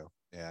 shines through.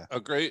 Yeah, A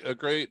great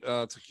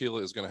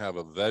tequila is going to have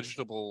a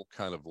vegetable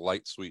kind of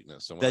light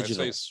sweetness. And when I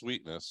say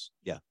sweetness,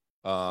 Yeah.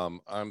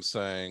 I'm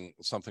saying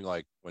something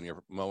like when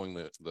you're mowing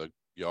the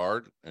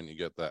yard and you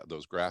get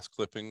those grass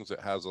clippings, it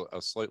has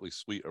a slightly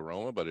sweet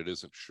aroma, but it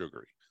isn't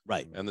sugary.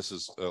 Right. And this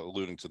is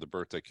alluding to the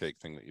birthday cake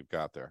thing that you've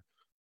got there.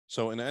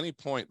 So in any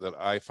point that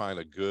I find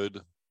a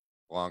good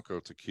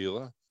Blanco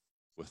tequila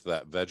with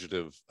that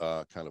vegetative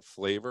kind of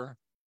flavor,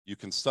 you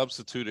can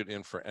substitute it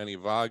in for any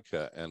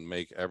vodka and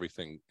make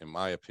everything, in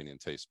my opinion,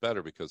 taste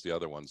better, because the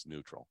other one's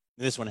neutral.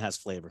 This one has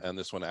flavor. And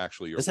this one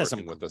actually, you're This has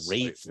working some with a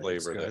great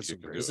flavor flavors. that you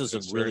can do. This is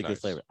It's a really very good nice.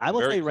 flavor. I will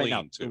Very tell you right now,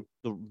 clean, too.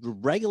 the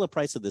regular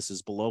price of this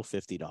is below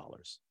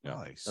 $50. Yeah.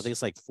 nice. I think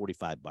it's like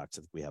 $45.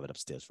 I think we have it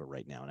upstairs for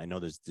right now. And I know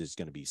there's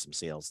going to be some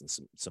sales and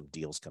some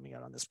deals coming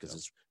out on this, because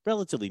it's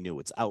relatively new.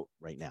 It's out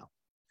right now.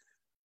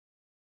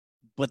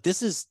 But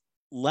this is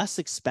less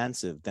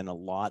expensive than a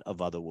lot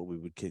of other what we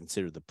would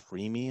consider the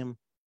premium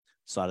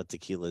sort of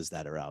tequilas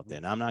that are out there.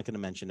 And I'm not going to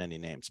mention any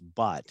names,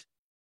 but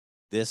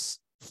this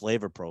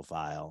flavor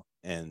profile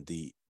and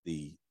the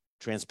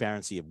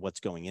transparency of what's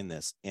going in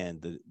this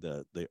and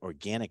the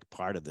organic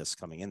part of this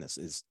coming in this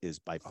is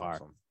by far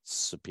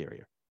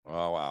superior.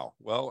 Oh, wow.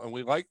 Well, and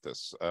we like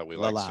this. We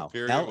Lalo. like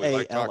Superior. We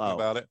like talking Lalo.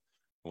 about it.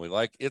 And we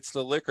like It's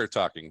the Liquor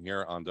Talking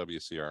here on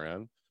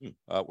WCRN.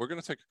 We're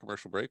going to take a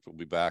commercial break. We'll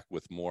be back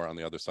with more on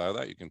the other side of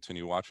that. You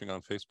continue watching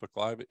on Facebook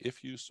Live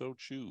if you so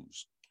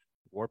choose.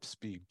 Warp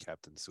speed,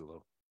 Captain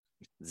Sulo.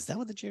 Is that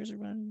what the chairs are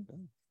running?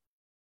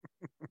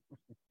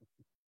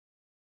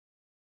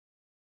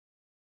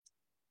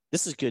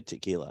 This is good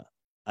tequila.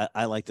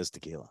 I like this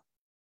tequila.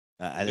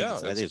 I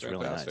think it's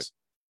really nice.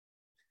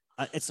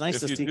 It's nice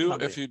to see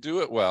if you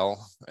do it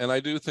well, and I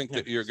do think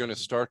that you're going to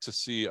start to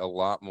see a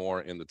lot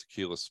more in the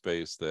tequila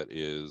space that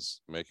is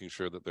making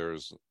sure that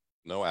there's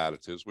no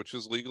additives, which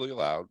is legally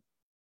allowed.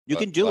 You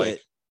can do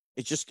it.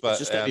 It's just going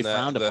to be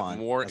frowned upon.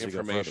 More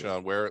information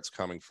on where it's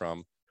coming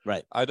from.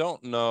 Right. I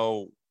don't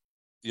know.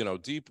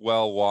 Deep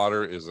well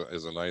water is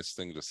a nice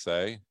thing to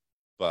say,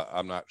 but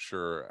I'm not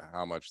sure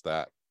how much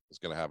that is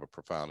going to have a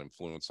profound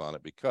influence on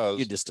it, because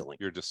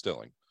you're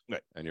distilling.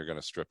 Right. And you're going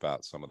to strip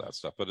out some of that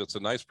stuff. But it's a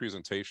nice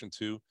presentation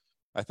too.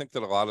 I think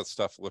that a lot of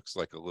stuff looks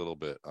like a little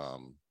bit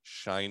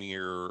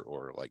shinier,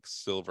 or like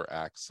silver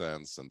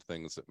accents and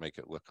things that make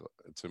it look,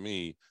 to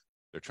me,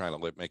 they're trying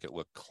to make it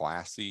look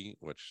classy,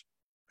 which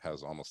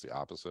has almost the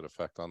opposite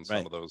effect on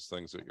some of those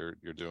things that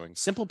you're doing.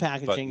 Simple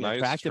packaging, but nice,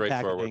 attractive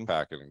straightforward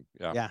packaging.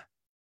 Yeah.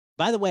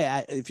 By the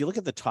way, if you look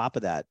at the top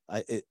of that,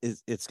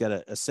 it's got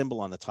a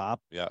symbol on the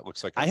top. Yeah, it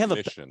looks like I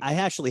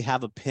actually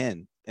have a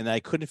pin, and I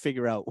couldn't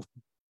figure out.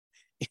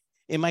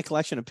 In my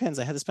collection of pins,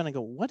 I had this pen. I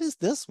go, what is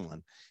this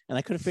one? And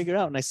I couldn't figure it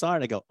out. And I saw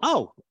it. I go,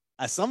 oh,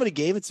 somebody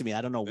gave it to me.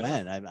 I don't know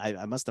when.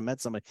 I must have met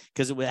somebody,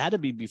 because it had to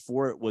be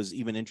before it was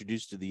even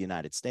introduced to the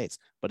United States.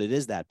 But it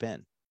is that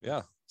pin.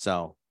 Yeah.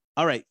 So,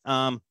 all right.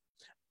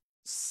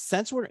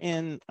 Since we're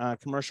in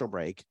commercial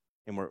break,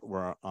 and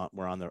we're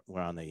on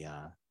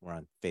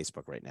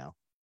Facebook right now,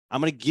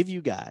 I'm going to give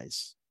you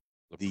guys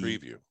the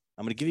preview.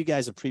 I'm going to give you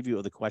guys a preview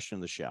of the question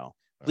of the show.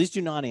 Please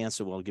do not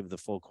answer. We'll give the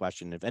full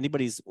question. If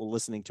anybody's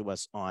listening to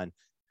us on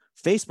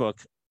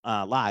Facebook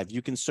Live,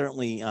 you can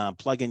certainly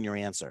plug in your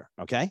answer.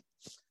 Okay.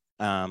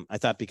 I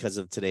thought because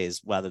of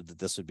today's weather that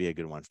this would be a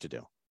good one to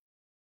do.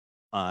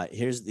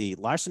 Here's the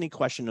larceny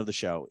question of the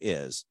show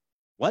is,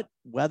 what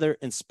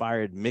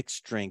weather-inspired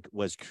mixed drink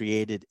was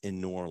created in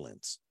New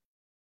Orleans?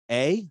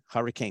 A,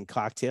 Hurricane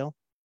Cocktail.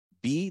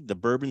 B, the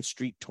Bourbon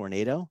Street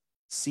Tornado.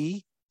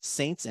 C,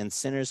 Saints and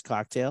Sinners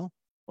Cocktail.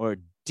 Or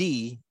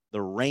D,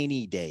 the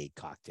Rainy Day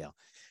Cocktail.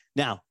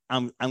 Now,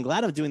 I'm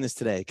glad I'm doing this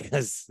today,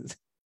 because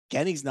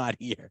Kenny's not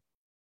here.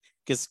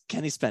 because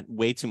Kenny spent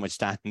way too much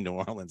time in New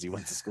Orleans. He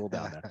went to school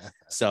down there.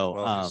 So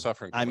Well, he's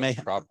suffering I from may,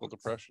 tropical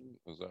depression.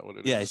 Is that what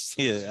it yeah, is?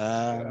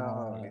 yeah,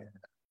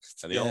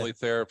 And the yeah. only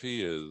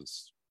therapy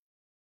is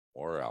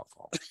more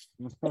alcohol.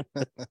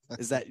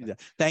 Is that?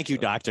 Thank you,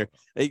 doctor.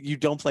 You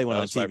don't play one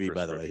on That's my TV,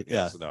 by the way. prescription.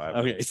 Yeah. Yes, no, I have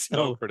Okay. no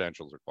So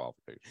credentials or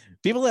qualifications.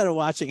 people that are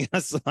watching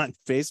us on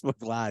Facebook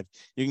Live,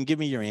 you can give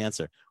me your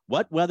answer.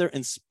 What weather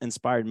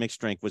inspired mixed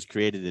drink was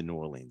created in New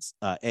Orleans?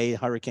 A,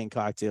 hurricane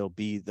cocktail,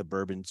 B, the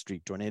Bourbon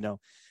Street tornado,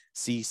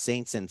 C,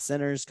 Saints and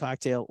Sinners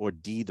cocktail, or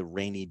D, the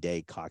rainy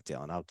day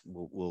cocktail. And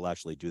we'll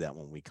actually do that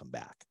when we come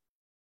back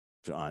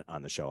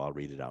on the show. I'll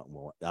read it out,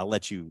 and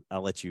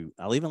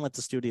I'll even let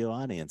the studio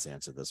audience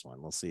answer this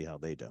one. We'll see how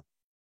they do.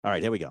 All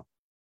right, here we go.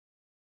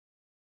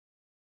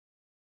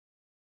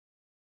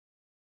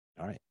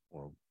 All right,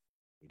 well,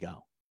 we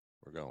go.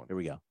 We're going. Here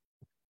we go.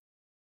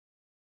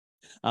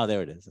 Oh,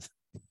 there it is.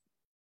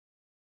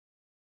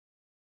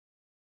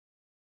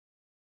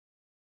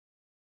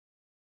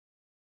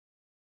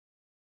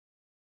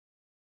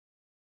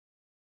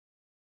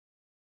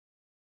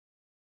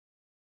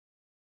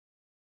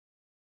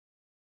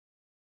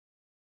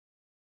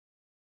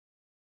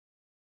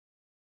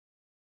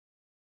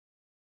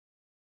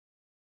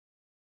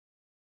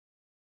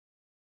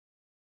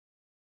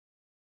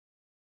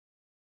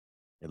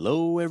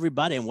 Hello,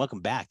 everybody, and welcome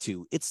back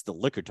to It's the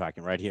Liquor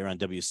Talking right here on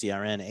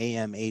WCRN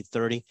AM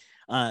 830.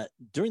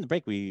 During the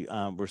break, we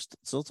were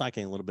still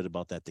talking a little bit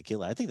about that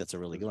tequila. I think that's a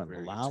really good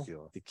one.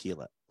 Lalo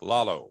tequila.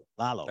 Lalo.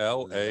 Lalo.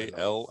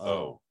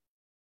 Lalo.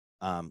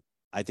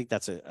 I think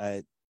that's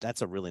a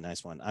really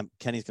nice one.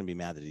 Kenny's gonna be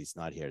mad that he's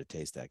not here to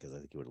taste that because I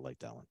think he would have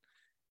liked that one.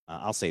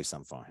 I'll save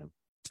some for him.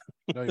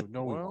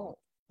 No, Well,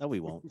 No, we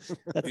won't.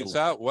 he's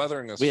out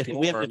weathering a storm.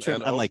 We have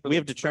determined. I'm like, we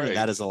have determined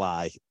that is is a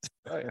lie.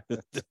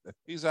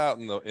 He's out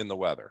in the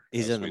weather.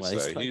 He's as in the we weather.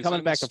 say. He's He's coming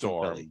in back the up from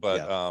storm. Philly, But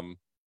yeah.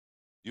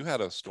 you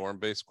had a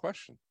storm-based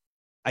question.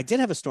 I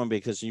did have a storm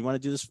because you want to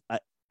do this.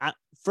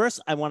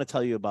 First, I want to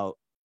tell you about.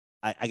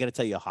 I got to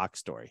tell you a hawk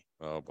story.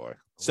 Oh boy.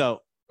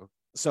 So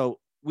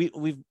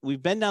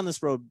we've been down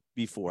this road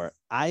before.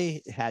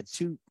 I had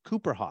 2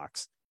 Cooper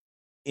hawks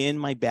in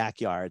my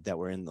backyard that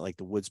were in like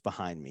the woods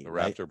behind me. The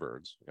right? raptor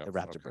birds. Yep. The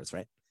raptor Okay. birds,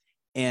 right?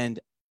 And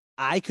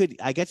I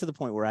get to the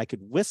point where I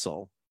could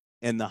whistle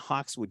and the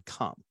hawks would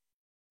come.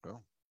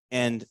 Oh.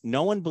 And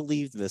no one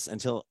believed this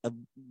until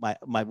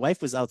my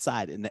wife was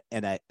outside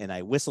and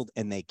I whistled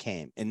and they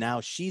came. And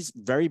now she's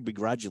very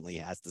begrudgingly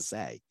has to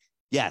say,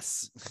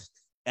 yes.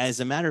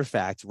 As a matter of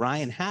fact,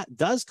 Ryan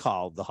does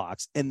call the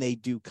hawks and they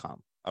do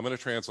come. I'm going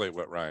to translate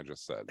what Ryan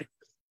just said.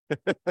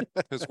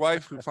 His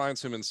wife, who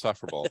finds him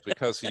insufferable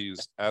because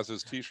he's, as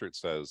his T-shirt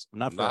says,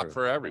 not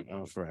for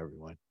everyone, Not for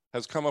everyone,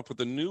 has come up with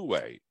a new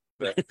way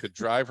that could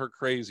drive her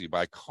crazy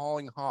by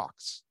calling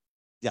hawks.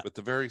 Yeah. With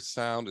the very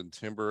sound and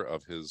timbre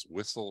of his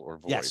whistle or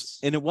voice. Yes,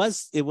 and it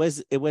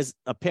was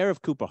a pair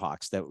of Cooper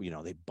hawks that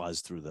they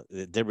buzz through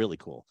they're really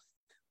cool.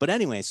 But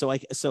anyway, so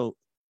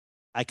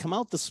I come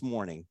out this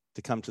morning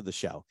to come to the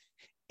show,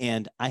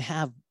 and I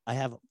have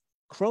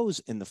crows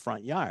in the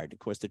front yard. Of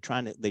course,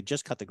 they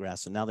just cut the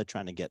grass, so now they're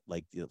trying to get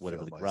like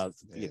whatever the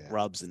grubs,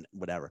 grubs and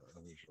whatever,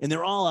 and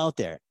they're all out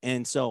there.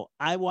 And so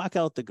I walk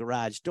out the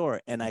garage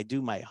door and I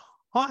do my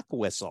hawk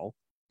whistle,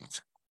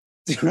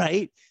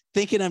 right?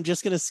 Thinking I'm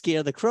just going to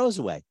scare the crows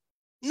away.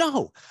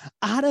 No,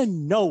 out of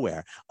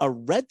nowhere, a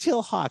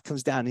red-tailed hawk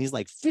comes down and he's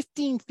like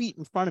 15 feet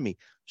in front of me,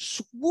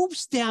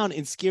 swoops down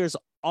and scares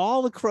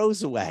all the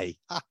crows away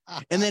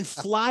and then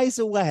flies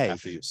away.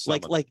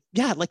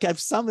 Like I've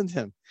summoned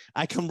him.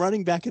 I come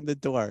running back in the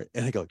door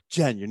and I go,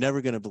 Jen, you're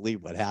never going to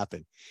believe what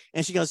happened.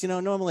 And she goes,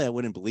 normally I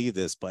wouldn't believe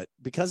this, but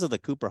because of the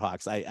Cooper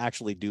hawks, I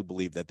actually do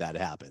believe that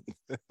happened.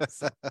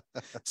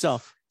 So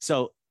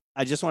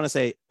I just want to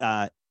say,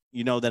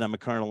 that I'm a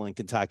colonel in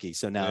Kentucky.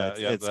 So now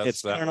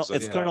it's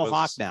Colonel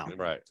Hawk now.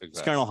 Right. Exactly.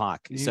 It's Colonel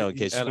Hawk. So in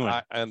case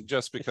and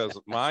just because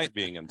of my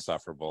being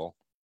insufferable,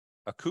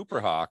 a Cooper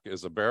hawk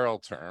is a barrel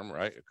term,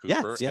 right? A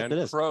Cooper, yes, and it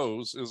is.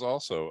 Crows is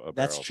also a barrel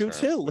That's true term,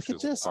 too. Look which at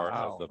is this. part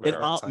of the It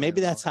barrel all, term.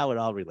 maybe that's how it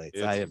all relates.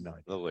 It's I have no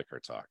idea. the liquor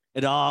talk.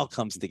 It all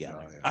comes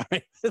together. yeah. All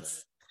right. All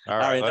All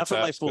right. Enough let's of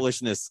my ask the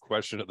foolishness.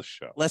 question of the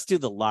show. Let's do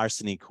the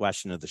larceny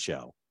question of the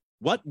show.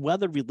 What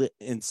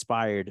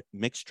weather-inspired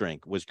mixed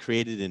drink was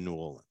created in New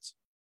Orleans?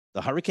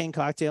 The hurricane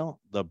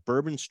cocktail, the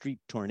Bourbon Street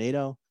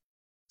tornado,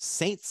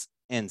 Saints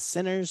and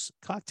Sinners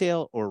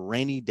cocktail, or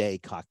rainy day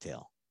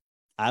cocktail?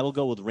 I will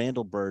go with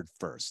Randall Bird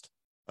first.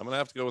 I'm gonna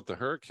have to go with the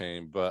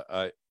hurricane, but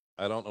I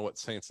don't know what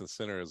Saints and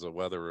Sinners is a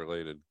weather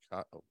related.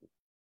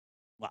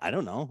 Well, I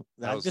don't know.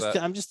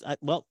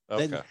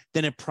 Okay.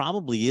 Then it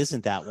probably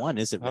isn't that one,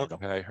 is it, Randall?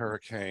 Okay,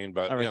 hurricane,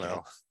 but Hurricane.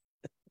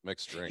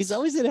 mixed drink. He's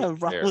always gonna have a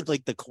problem with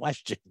like the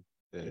question.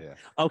 Yeah.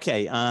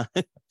 Okay,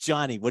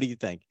 Johnny, what do you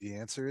think? The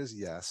answer is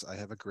yes. I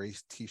have a gray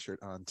T-shirt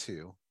on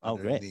too. Oh,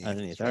 great.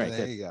 Underneath. All right,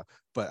 there good. you go.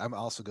 But I'm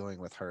also going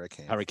with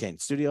hurricane. Hurricane.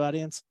 Studio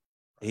audience?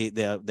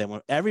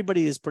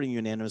 Everybody is pretty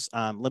unanimous.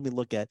 Let me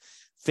look at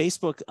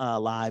Facebook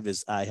Live.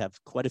 I have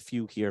quite a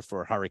few here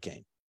for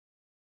hurricane.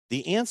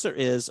 The answer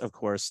is, of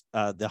course,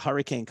 the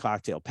hurricane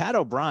cocktail. Pat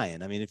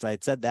O'Brien. I mean, if I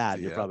had said that,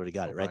 you probably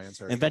got it right.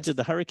 Invented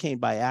the hurricane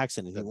by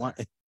accident.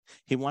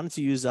 He wanted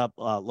to use up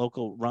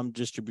local rum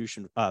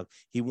distribution.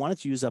 He wanted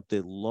to use up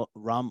the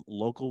rum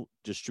local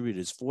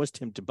distributors forced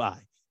him to buy.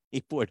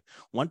 He poured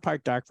 1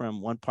 part dark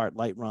rum, 1 part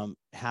light rum,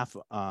 half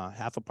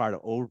a part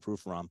of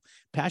overproof rum,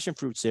 passion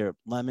fruit syrup,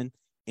 lemon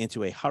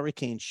into a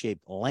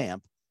hurricane-shaped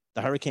lamp.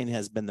 The hurricane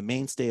has been the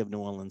mainstay of New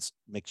Orleans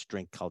mixed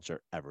drink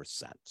culture ever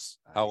since.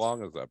 How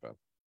long has that been?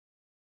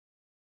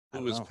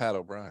 Who is know. Pat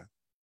O'Brien?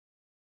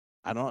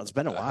 I don't know. It's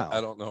been a while.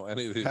 I don't know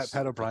any of these.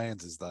 Pat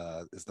O'Brien's is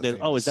the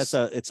famous,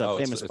 it's a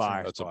famous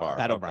bar. It's a bar.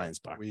 Pat O'Brien's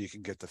bar. where you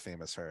can get the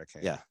famous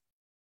hurricane. Yeah.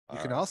 You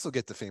can also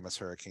get the famous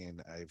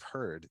hurricane. I've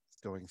heard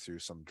going through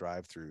some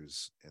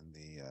drive-throughs in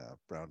the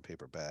brown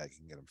paper bag. You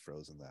can get them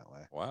frozen that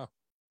way. Wow.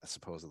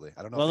 Supposedly,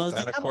 I don't know. Well, if they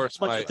they've have done of course, a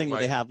bunch of things where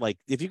they have, like,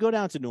 if you go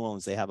down to New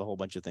Orleans, they have a whole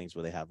bunch of things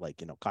where they have,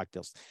 like,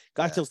 cocktails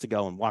to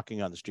go, and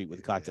walking on the street with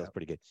a cocktail is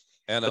pretty good.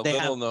 And But a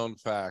little known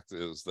fact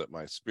is that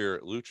my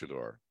spirit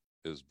luchador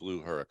is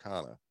Blue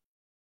Hurricana,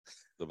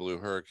 the Blue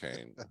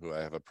Hurricane, who I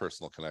have a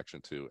personal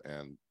connection to,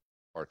 and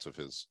parts of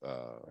his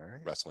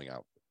wrestling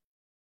outfit.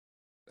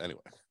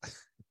 Anyway.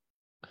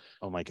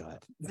 Oh my God.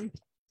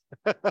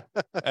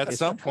 At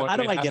some point, how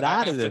do I get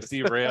out of this?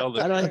 Derail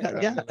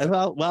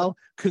well,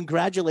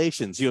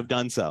 congratulations, you have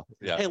done so.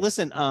 Yeah. Hey,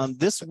 listen,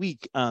 this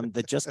week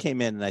that just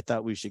came in, and I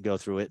thought we should go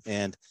through it,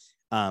 and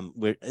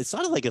it's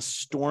sort of like a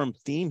storm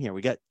theme here.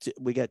 We got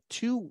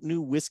 2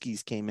 new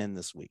whiskeys came in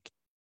this week,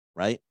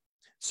 right?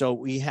 So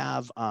we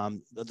have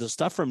the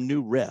stuff from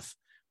New Riff,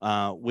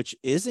 which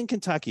is in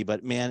Kentucky,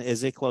 but man,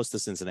 is it close to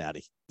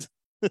Cincinnati?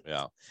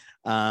 Yeah.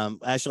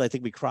 Actually, I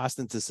think we crossed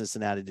into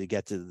Cincinnati to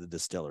get to the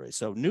distillery.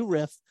 So New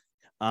Riff,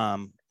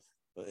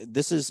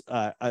 this is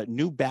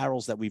new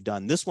barrels that we've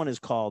done. This one is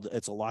called,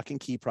 it's a lock and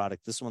key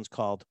product. This one's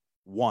called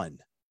One.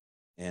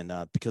 And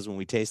because when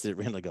we tasted it,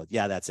 randomly goes,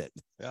 yeah, that's it.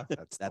 Yeah,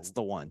 that's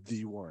the one.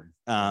 The one.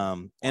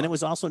 And it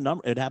was also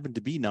it happened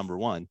to be number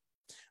 1.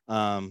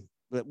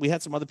 But we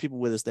had some other people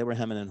with us. They were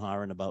hemming and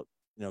hawing about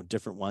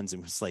different ones,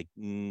 and it's like,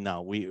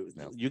 no,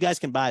 you guys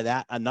can buy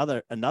that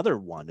another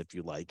one if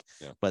you like,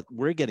 but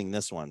we're getting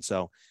this one.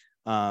 So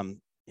here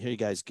you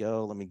guys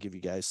go. Let me give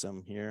you guys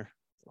some here.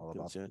 All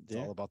about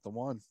the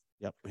one.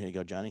 Yep. Here you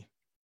go, Johnny.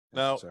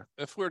 Now,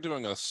 if we're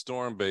doing a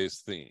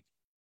storm-based theme,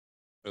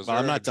 is I'm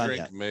there not a done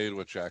drink yet. made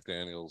with Jack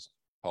Daniels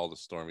called the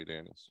Stormy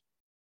Daniels?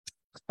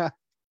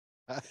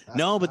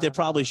 No, but there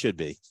probably should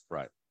be.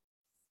 Right.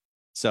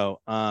 So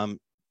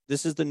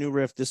this is the New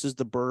Riff. This is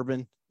the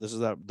bourbon. This is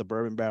the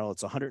bourbon barrel.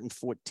 It's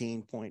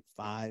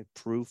 114.5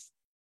 proof.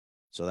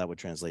 So that would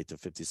translate to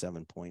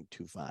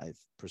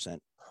 57.25%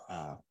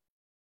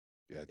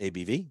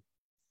 ABV.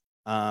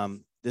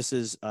 This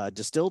is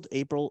distilled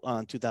April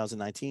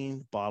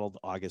 2019, bottled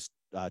August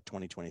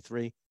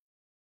 2023.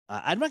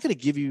 I'm not going to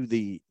give you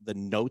the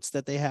notes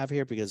that they have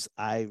here, because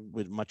I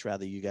would much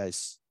rather you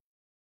guys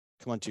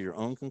come on to your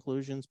own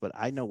conclusions, but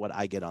I know what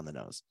I get on the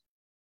nose,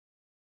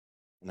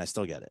 and I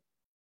still get it.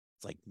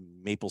 It's like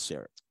maple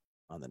syrup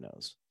on the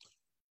nose.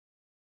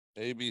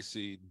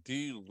 ABC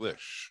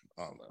delish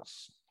on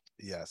this.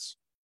 Yes,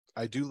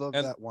 I do love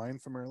that wine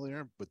from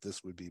earlier, but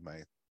this would be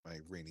my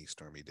rainy,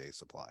 stormy day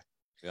supply.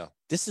 Yeah,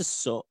 this is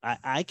so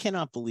I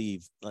cannot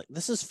believe, like,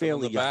 this is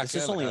fairly young. This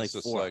is only like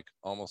 4. Like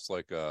almost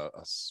like a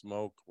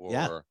smoke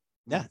or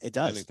yeah, it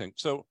does anything.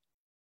 So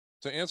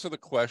to answer the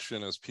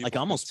question, as people like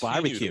almost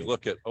continue barbecue, to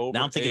look at over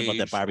now I'm thinking about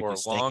that barbecue or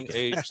steak. long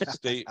age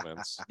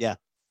statements. Yeah,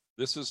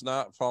 this is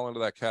not fall into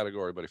that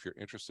category. But if you're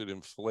interested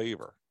in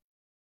flavor,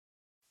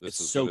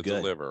 this is so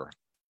good. Deliver.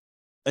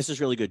 This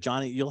is really good,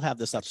 Johnny. You'll have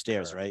this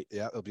upstairs, right?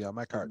 Yeah, it'll be on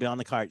my cart. It'll be on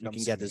the cart. You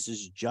can get this. This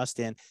is just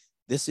in.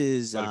 This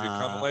is. But if you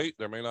come late,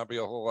 there may not be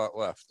a whole lot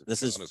left.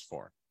 This is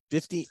for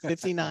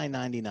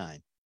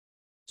 $59.99.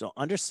 So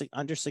under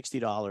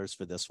 $60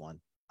 for this one.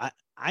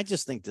 I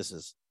just think this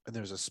is. And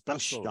there's a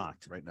special. I'm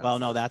shocked right now. Well,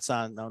 no, that's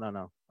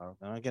no. I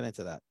don't get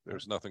into that.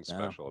 There's nothing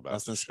special about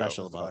nothing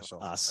special about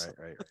us.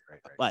 Right.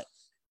 But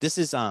this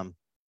is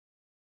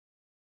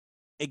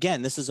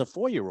again, this is a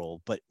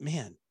 4-year-old, but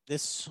man,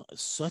 this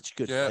is such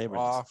good flavor.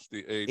 Off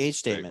the age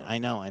statement. I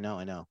know.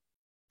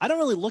 I don't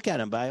really look at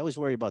them, but I always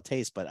worry about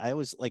taste. But I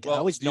always I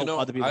always know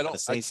other people to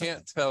say something. I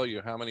can't tell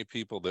you how many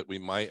people that we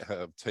might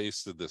have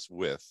tasted this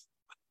with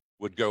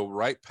would go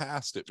right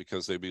past it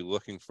because they'd be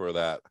looking for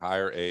that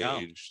higher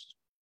age,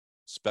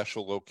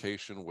 special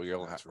location,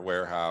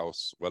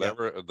 warehouse,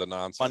 whatever the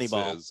nonsense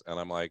is. And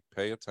I'm like,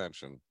 pay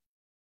attention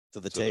to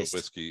the taste. The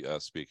whiskey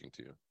speaking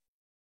to you.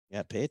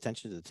 Yeah, pay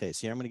attention to the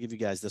taste. Here, I'm going to give you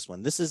guys this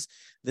one. This is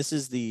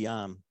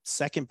the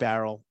second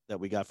barrel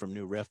that we got from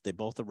New Riff. They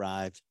both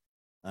arrived.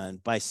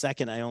 And by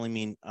second, I only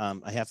mean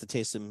I have to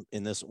taste them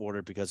in this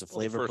order because of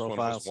flavor profiles.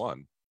 One was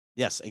one.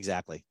 Yes,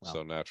 exactly. Well,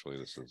 so naturally,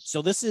 this is.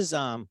 So this is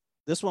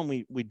this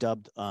one we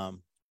dubbed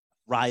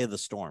Rye of the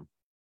Storm.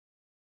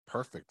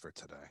 Perfect for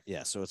today.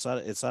 Yeah, so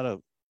it's out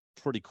of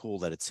pretty cool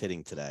that it's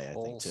hitting today. I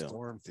think too.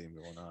 Storm theme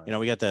going on.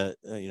 We got the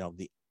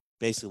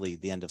basically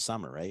the end of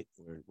summer, right?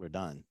 We're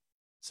done.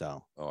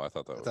 So. Oh, I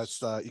thought that was.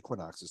 That's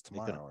equinox is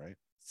tomorrow, right?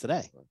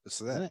 today. It's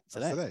today.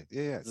 Today. Today.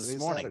 Yeah. This Today's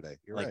morning. Saturday.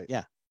 You're Like, right.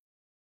 yeah.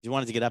 You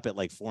wanted to get up at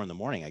like 4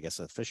 a.m, I guess,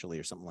 officially,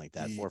 or something like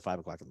that. The 4 or 5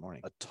 o'clock in the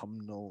morning.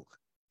 Autumnal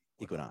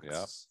Equinox.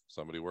 Yeah,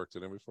 somebody worked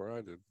it in before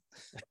I did.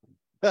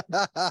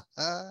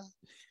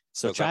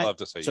 So 'Cause I try. love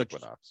to say So,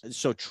 equinox.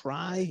 so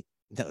try.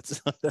 No,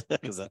 it's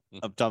because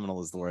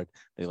abdominal is the word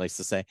they likes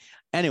to say.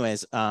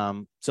 Anyways,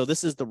 so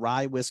this is the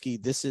rye whiskey.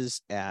 This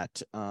is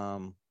at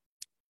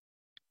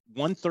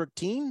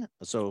 113,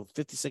 so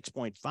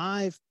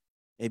 56.5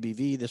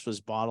 ABV. This was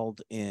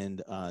bottled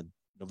in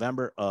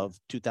November of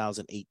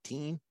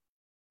 2018,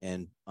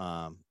 and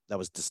that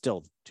was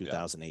distilled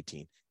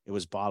 2018. It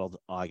was bottled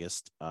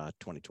August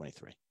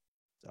 2023.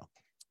 So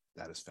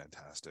That is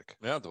fantastic.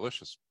 Yeah,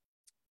 delicious.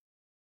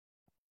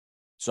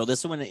 so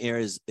this one here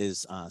is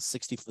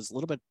 60. It's a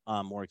little bit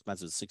more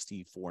expensive,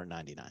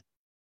 $64.99.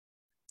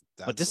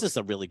 But this is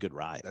a really good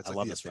rye. That's I like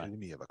love the this rye.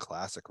 epitome of a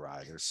classic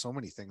rye. There's so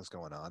many things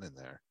going on in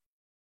there.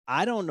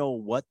 I don't know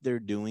what they're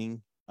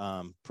doing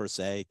per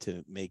se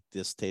to make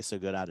this taste so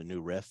good out of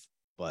New Riff,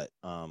 but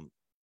if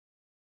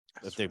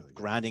That's they're really good.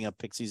 grinding up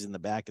pixies in the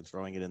back and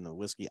throwing it in the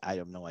whiskey, I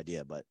have no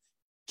idea, but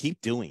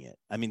keep doing it.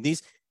 I mean,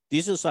 these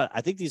are,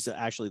 I think these are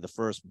actually the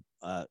first,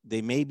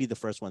 they may be the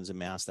first ones in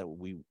Mass that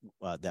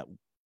that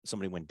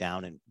somebody went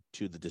down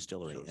into the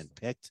distillery and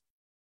picked,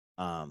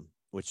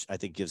 which I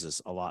think gives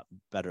us a lot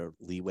better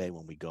leeway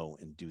when we go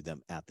and do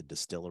them at the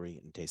distillery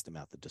and taste them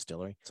at the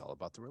distillery. It's all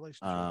about the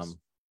relationships.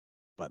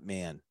 But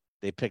man,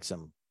 they picked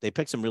some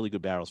really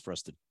good barrels for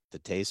us to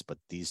taste, but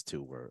these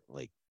two were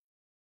like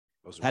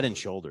Those are head and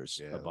really- shoulders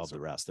yeah, above those the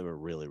are rest. They were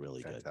really,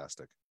 really good.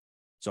 fantastic.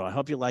 So I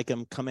hope you like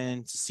them. Come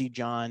in to see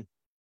John.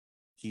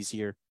 He's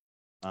here.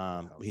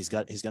 He's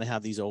going to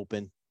have these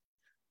open.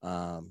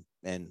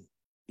 And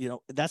you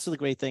know, that's the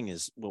great thing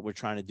is what we're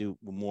trying to do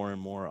more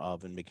and more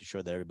of, and making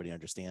sure that everybody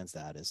understands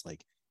that is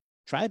like,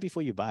 try it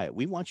before you buy it.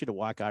 We want you to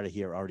walk out of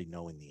here already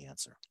knowing the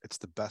answer. It's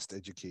the best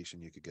education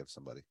you could give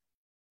somebody,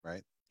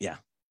 right? Yeah,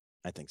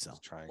 I think so.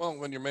 Just trying. Well,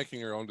 when you're making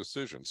your own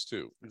decisions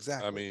too.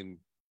 exactly. I mean,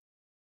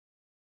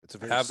 it's a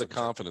very have the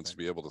subjective confidence to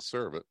thing. be able to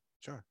serve it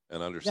Sure.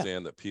 and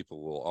understand that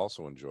people will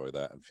also enjoy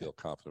that and feel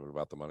confident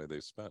about the money they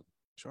spent.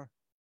 Sure.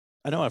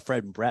 I know our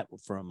Fred and Brett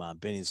from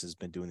Benny's has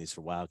been doing these for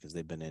a while because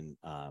they've been in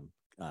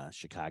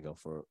Chicago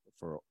for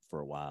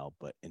a while,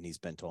 and he's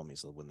been told me,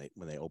 so when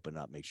they open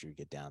up, make sure you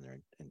get down there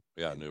and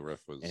Yeah, New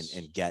Riff was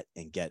and get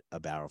a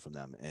barrel from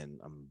them. And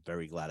I'm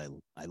very glad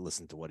I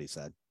listened to what he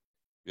said.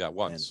 yeah,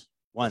 once.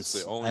 Once the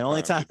the only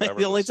only time time, you've ever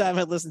the only listened. time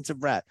I listened to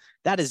Brett.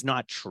 That is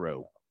not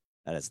true.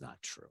 That is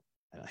not true.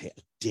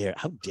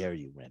 How dare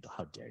you, Randall?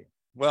 How dare you?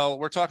 Well,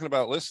 we're talking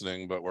about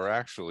listening, but we're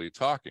actually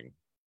talking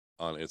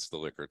on It's the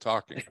Liquor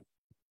Talking,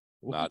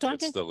 What not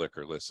talking? It's the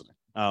Liquor Listening.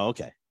 Oh,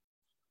 okay.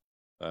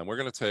 And we're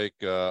going to take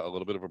a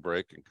little bit of a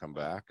break and come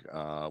back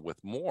with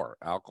more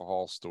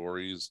alcohol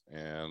stories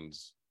and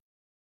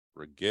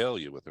regale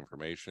you with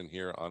information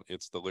here on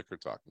It's the Liquor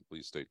Talking.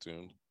 Please stay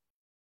tuned.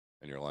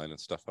 And you're lining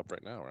stuff up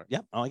right now, right?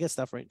 Yep. Oh, I got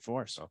stuff right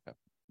for us. Okay.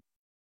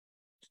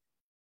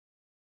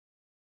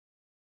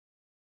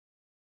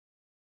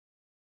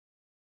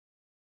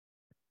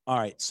 All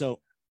right. So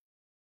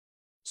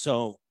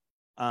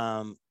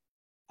I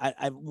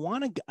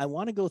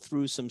want to go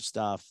through some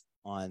stuff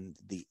on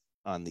the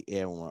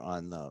air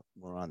when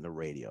we're on the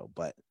radio,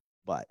 but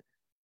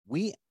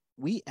we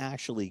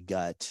actually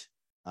got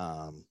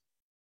called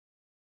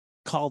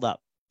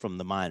up from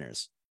the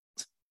miners.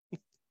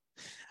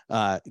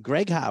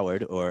 Greg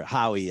Howard, or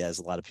Howie as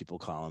a lot of people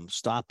call him,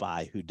 stopped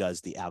by, who does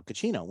the Al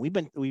Cappuccino.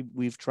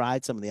 We've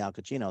tried some of the Al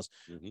Cappuccinos.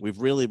 Mhm. We've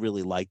really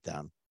liked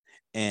them.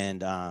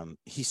 And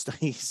he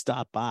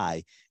stopped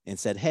by and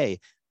said, "Hey,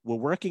 we're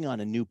working on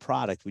a new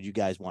product. Would you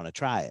guys want to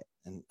try it?"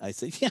 And I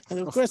said, "Yeah,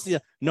 of course." Yeah.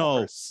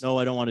 No,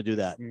 I don't want to do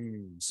that.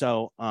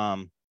 So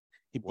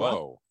he brought,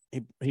 Whoa.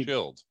 he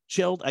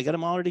Chilled. I got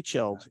them already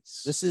chilled.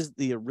 Nice. This is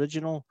the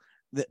original,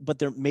 but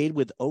they're made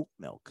with oat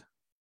milk.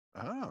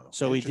 Oh,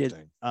 So we did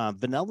interesting.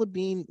 vanilla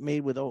bean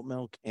made with oat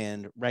milk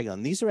and regular.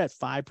 And these are at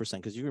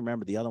 5%, because you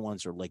remember the other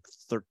ones are like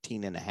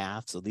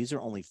 13.5. So these are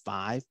only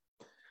 5%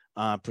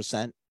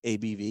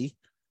 ABV.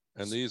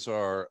 And these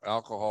are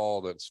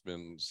alcohol that's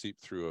been seeped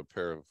through a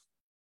pair of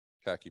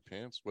khaki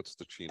pants. What's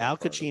the chino? Al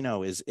part of it?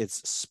 Cappuccino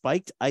it's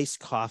spiked iced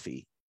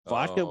coffee,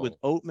 vodka with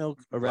oat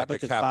milk, Like a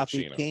Arabica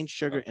coffee, cappuccino. cane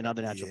sugar, Okay. and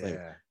other natural flavor.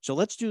 Yeah. So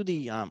let's do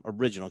the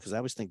original, because I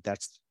always think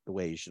that's the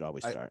way you should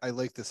always start. I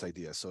like this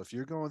idea. So if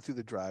you're going through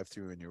the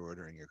drive-through and you're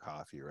ordering your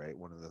coffee, right?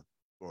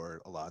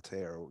 Or a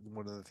latte, or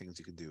one of the things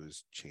you can do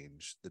is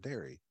change the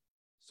dairy.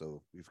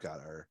 So we've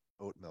got our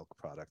oat milk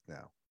product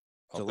now.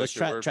 I'll So take let's your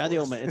try word the for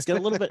oat it. milk. It's got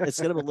a little bit. It's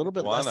got a little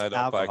bit One, less I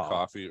don't buy alcohol.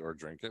 coffee or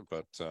drink it,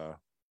 but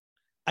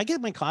I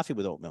get my coffee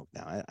with oat milk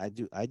now. I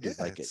do Yeah, like it.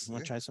 it's- You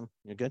want to yeah. try some?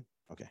 You're good.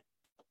 Okay.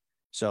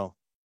 So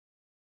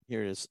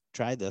here it is.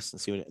 Try this and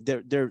see what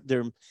they're.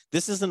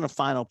 This isn't a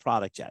final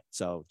product yet,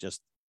 so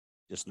just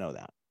know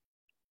that.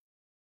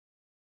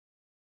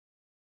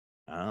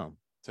 Oh,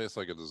 tastes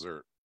like a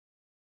dessert.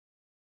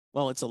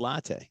 well, it's a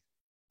latte.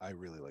 I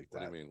really like What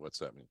do that. you mean? What's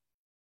that mean?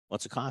 Well,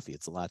 it's a coffee.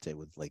 It's a latte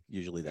with, like,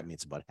 usually that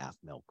means about half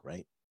milk,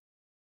 right?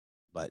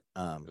 But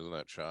Isn't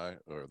that chai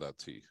or that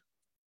tea?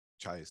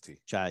 Chai is tea.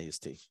 chai is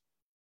tea.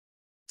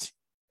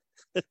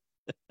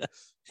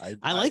 I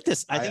I like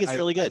this. I think it's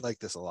really good. I like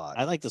this a lot.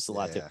 I like this a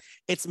lot too. Yeah.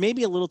 It's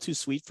maybe a little too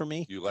sweet for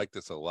me. You like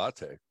this a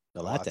latte?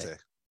 The latte.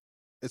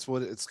 It's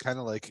kind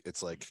of like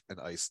it's like an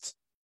iced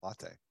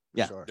latte. For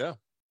Yeah. Sure. Yeah.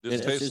 This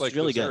It's tastes like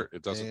really good. dessert.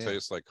 It doesn't Yeah.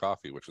 taste like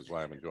coffee, which is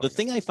why I'm enjoying The it.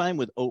 thing I find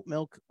with oat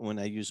milk, when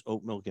I use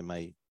oat milk in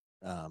my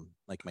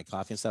like my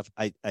coffee and stuff,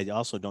 I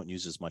also don't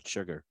use as much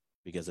sugar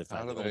because I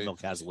find do that oat they-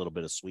 milk has a little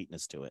bit of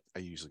sweetness to it. I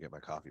usually get my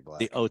coffee black.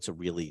 The oats are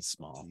really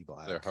small. tea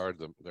black. They're hard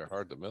to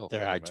milk.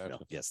 They're I hard to imagine.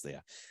 milk. Yes, they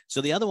are.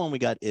 So the other one we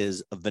got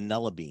is a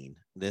vanilla bean.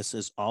 This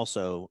is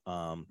also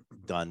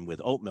done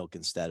with oat milk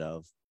instead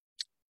of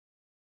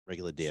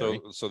regular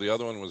dairy. So the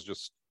other one was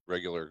just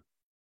regular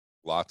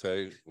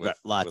latte. With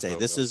Latte. oat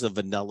This milk. is a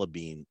vanilla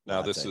bean.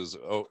 Now this latte. is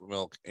oat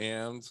milk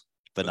and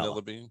vanilla.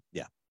 vanilla bean.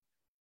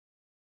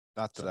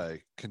 Not that So-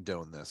 I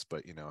condone this,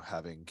 but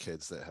having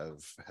kids that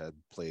have had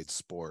played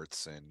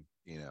sports and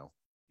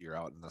you're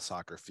out in the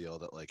soccer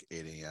field at like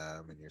 8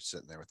 a.m. and you're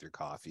sitting there with your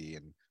coffee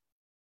and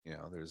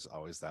there's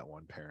always that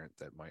one parent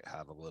that might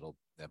have a little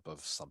nip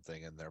of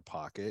something in their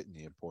pocket and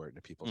you pour it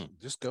into people.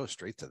 Just go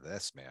straight to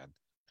this, man.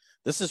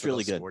 This is For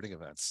really those good. Sporting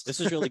events. This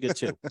is really good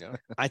too. Yeah.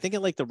 I think I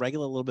like the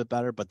regular a little bit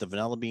better, but the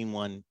vanilla bean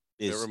one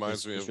It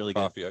reminds me is of really good.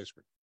 coffee ice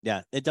cream.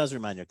 Yeah, it does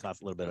remind you of coffee,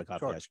 a little bit of coffee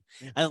Sure. ice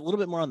cream, and a little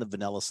bit more on the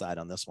vanilla side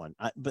on this one.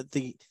 But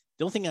the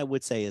only thing I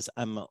would say is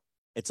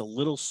it's a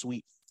little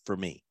sweet for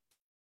me.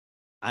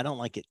 I don't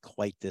like it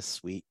quite this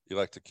sweet. You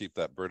like to keep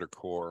that Brita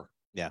core.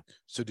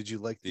 So did you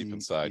like Deep the,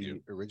 inside the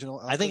you. original?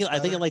 I think I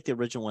better? like the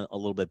original one a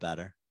little bit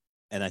better,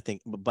 and I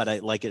think, but I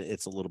like it.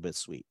 It's a little bit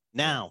sweet.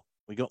 Now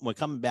we're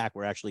coming back.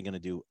 We're actually going to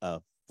do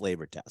a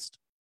flavor test.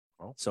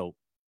 Oh. So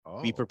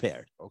Oh, be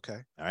prepared.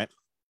 okay. All right.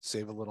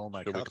 Save a little on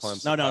my Should we cups.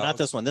 cleanse No, not Palate.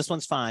 this one. This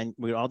one's fine.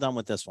 We're all done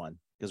with this one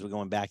because we're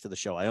going back to the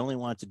show. I only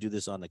wanted to do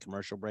this on the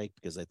commercial break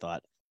because I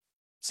thought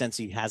since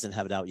he hasn't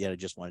had it out yet, I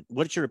just wanted.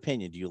 What's your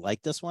opinion? Do you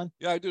like this one?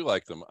 Yeah, I do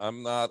like them.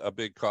 I'm not a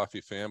big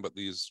coffee fan, but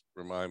these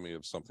remind me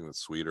of something that's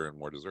sweeter and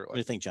more dessert What do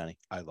you like. think, Johnny?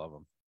 I love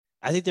them.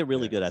 I think they're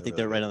really Yeah, good. I they're think really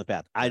they're right good. on the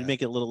path. I'd Yeah.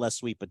 make it a little less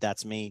sweet, but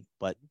that's me.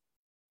 But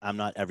I'm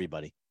not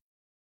everybody.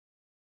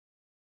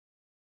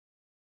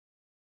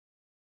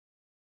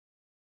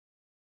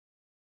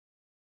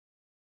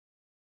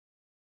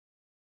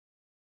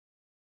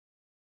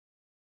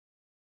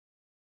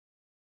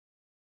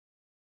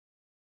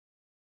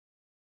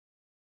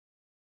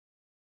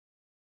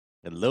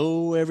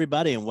 Hello,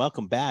 everybody, and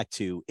welcome back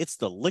to It's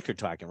the Liquor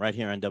Talking right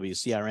here on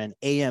WCRN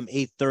AM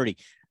 830.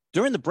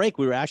 During the break,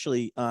 we were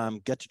actually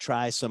got to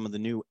try some of the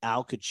new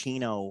Al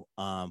Cappuccino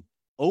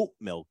oat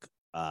milk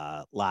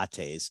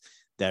lattes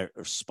that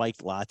are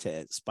spiked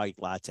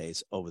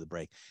lattes over the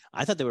break.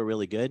 I thought they were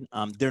really good.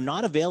 They're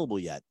not available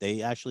yet.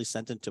 They actually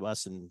sent them to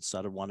us and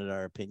sort of wanted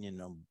our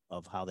opinion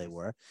of how they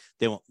were.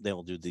 They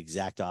will do the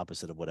exact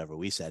opposite of whatever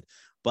we said.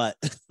 But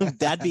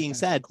that being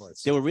said,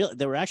 they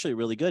were actually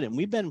really good, and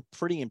we've been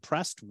pretty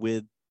impressed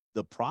with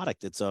the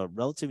product. It's a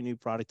relatively new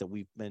product that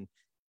we've been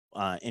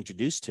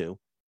introduced to,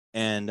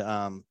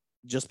 and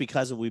just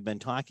because we've been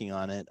talking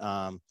on it,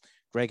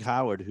 Greg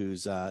Howard,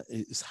 who's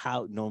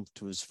known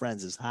to his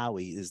friends as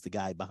Howie, is the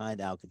guy behind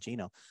Al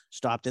Cappuccino,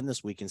 stopped in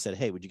this week and said,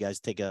 "Hey, would you guys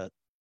take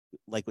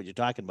like what you're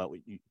talking about?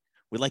 We'd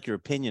like your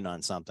opinion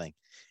on something."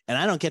 And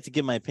I don't get to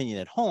give my opinion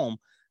at home,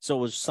 so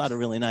it was sort of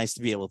really nice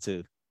to be able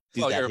to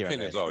do Well, that your here on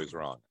opinion's air. always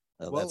wrong.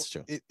 Well, Well, that's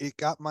true. It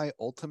got my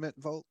ultimate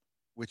vote,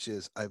 which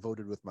is I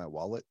voted with my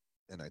wallet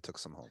and I took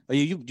some home. Oh,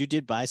 you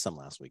did buy some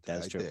last week.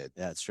 That's I true. did.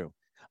 That's true.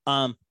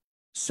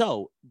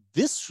 So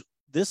this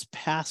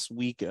past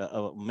week,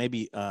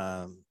 maybe,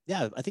 I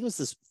think it was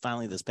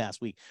this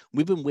past week.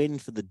 We've been waiting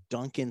for the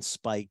Dunkin'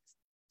 spiked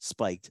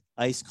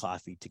iced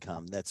coffee to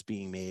come. That's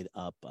being made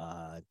up.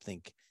 I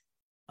think,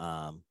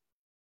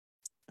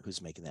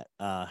 who's making that?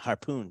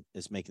 Harpoon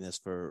is making this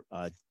for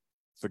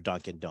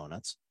Dunkin'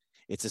 Donuts.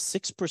 It's a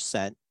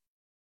 6%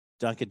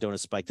 Dunkin'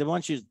 Donuts spike. Why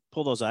don't you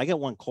pull those out? I got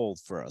one cold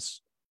for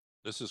us.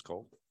 This is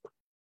cold.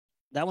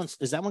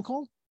 Is that one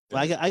cold? It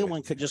Well, I is got cold.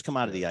 one could just come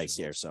out of the Yeah, ice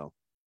sure. here. So,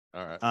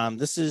 All right.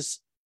 this is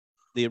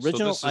the So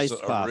original this is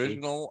iced the coffee.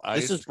 Original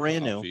This is iced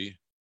brand new. coffee,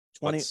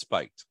 20, but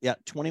spiked. yeah,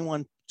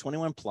 21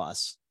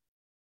 plus.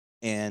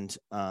 And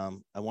I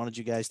wanted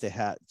you guys to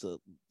have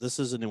this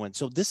is a new one.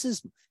 So this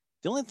is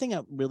the only thing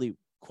I really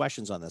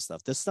questions on this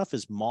stuff. This stuff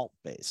is malt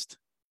based.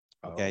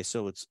 Okay,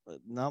 so it's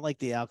not like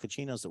the Al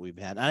Cappuccinos that we've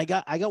had. And I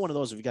got one of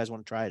those if you guys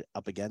want to try it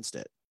up against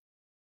it.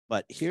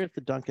 But here's the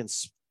Dunkin'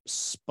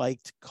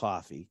 spiked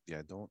coffee.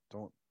 Yeah, don't.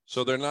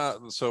 So they're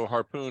not. So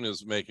Harpoon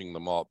is making the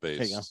malt you go.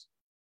 based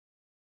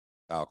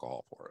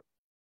alcohol for it,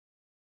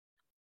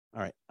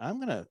 All right, I'm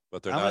gonna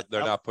but they're I'm not. a-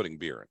 They're I'm- not putting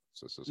beer in.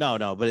 This is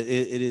no, but it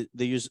is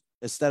they use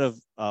instead of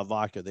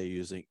vodka they're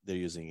using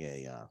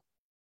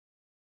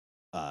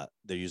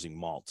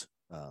malt.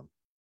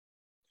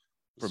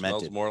 It smells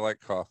fermented. more like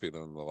coffee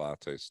than the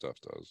latte stuff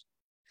does.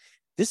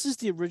 This is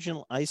the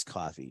original iced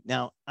coffee.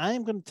 Now I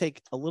am going to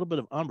take a little bit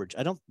of umbrage.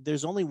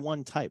 There's only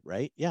one type,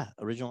 right? Yeah,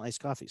 original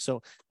iced coffee.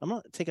 So I'm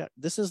going to take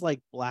this is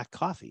like black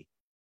coffee.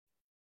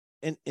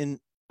 in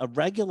a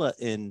regular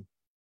in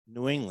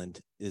New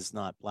England is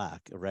not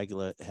black. A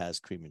regular has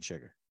cream and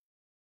sugar.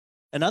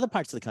 In other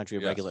parts of the country,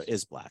 a regular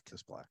is black.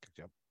 It's black.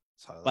 Yep.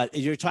 But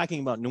you're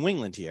talking about New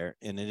England here,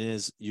 and it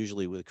is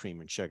usually with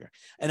cream and sugar.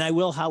 And I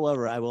will,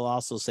 however, I will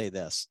also say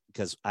this,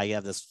 because I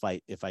have this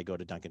fight if I go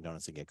to Dunkin'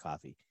 Donuts and get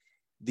coffee.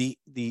 The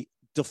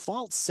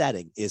default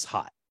setting is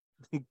hot.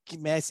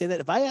 May I say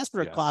that? If I ask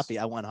for a coffee,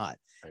 I want hot.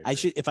 I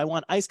should, if I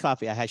want iced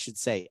coffee, I should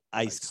say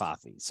iced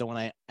coffee. So when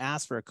I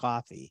ask for a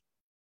coffee,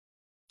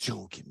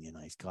 don't give me an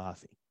iced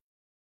coffee.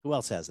 Who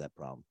else has that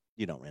problem?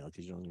 You don't, Randall,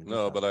 because you don't even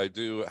No, but I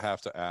do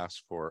have to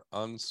ask for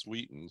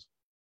unsweetened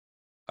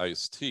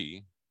iced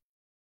tea.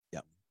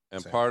 Yep.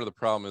 And part of the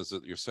problem is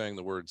that you're saying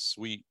the word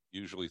sweet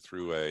usually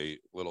through a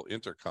little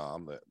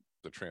intercom that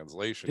the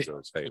translation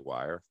goes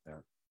haywire. Yeah.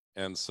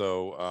 And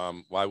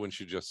so why wouldn't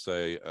you just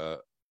say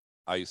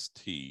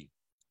iced tea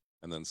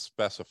and then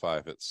specify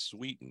if it's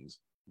sweetened?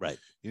 Right.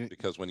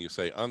 Because when you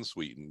say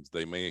unsweetened,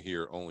 they may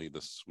hear only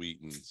the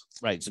sweetened.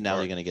 Right. So now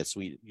they're going to get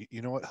sweet.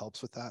 You know what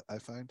helps with that, I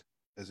find?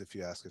 Is if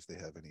you ask if they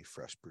have any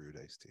fresh brewed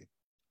iced tea.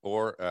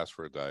 Or ask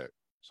for a diet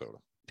soda.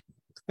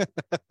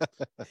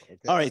 Okay.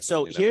 All right.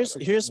 So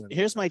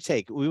here's my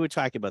take. We were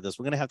talking about this.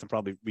 We're going to have to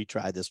probably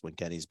retry this when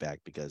Kenny's back,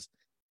 because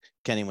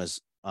Kenny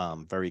was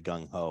very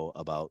gung-ho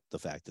about the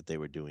fact that they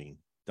were doing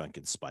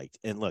Dunkin' Spiked.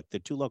 And look, they're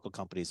two local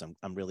companies.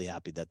 I'm really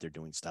happy that they're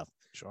doing stuff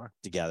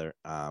together.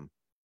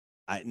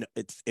 I know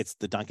it's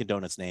the Dunkin'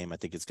 Donuts name. I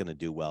think it's going to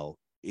do well.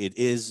 It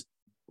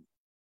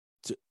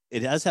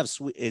does have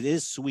sweet. It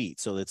is sweet.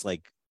 So it's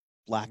like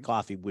black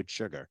coffee with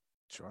sugar.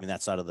 Sure. I mean,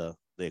 that's sort of the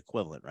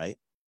equivalent, right?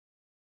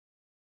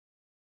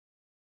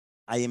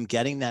 I am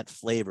getting that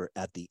flavor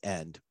at the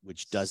end,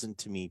 which doesn't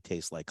to me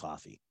taste like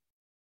coffee.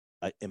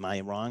 Am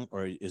I wrong,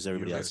 or is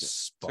everybody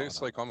else?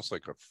 Tastes like almost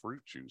like a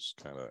fruit juice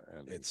kind of.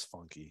 And it's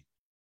funky.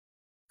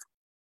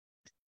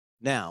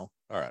 Now,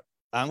 all right,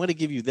 I'm going to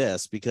give you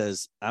this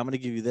because I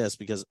wasn't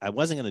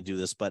going to do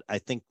this, but I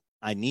think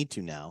I need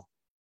to now.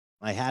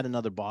 I had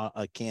another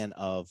a can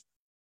of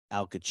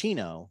Al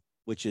Cappuccino,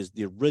 which is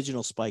the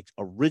original spiked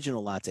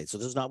original latte. So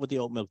this is not with the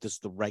oat milk. This is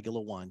the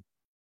regular one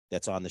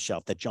that's on the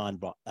shelf that John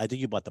bought. I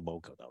think you bought the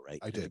mocha though, right?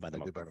 I did. Buy the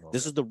mocha. mocha.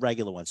 This is the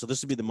regular one. So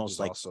this would be the most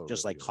like just really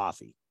like good.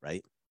 Coffee,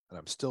 right? And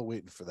I'm still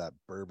waiting for that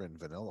bourbon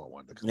vanilla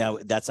one to come. Now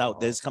that's out.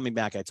 This is coming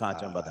back. I talked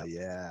to him about that.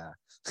 Yeah.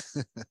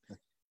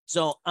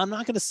 So I'm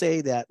not going to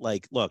say that,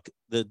 like, look,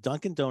 the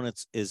Dunkin'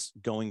 Donuts is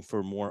going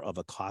for more of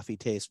a coffee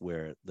taste,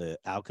 where the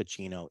Al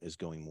Cappuccino is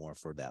going more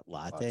for that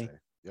latte.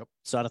 Yep.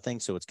 Sort of thing.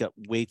 So it's got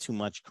way too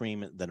much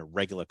cream than a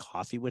regular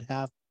coffee would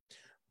have.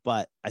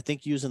 But I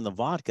think using the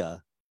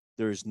vodka,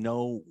 there's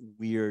no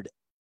weird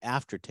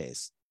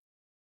aftertaste.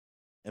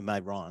 Am I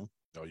wrong?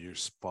 No, you're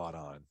spot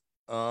on.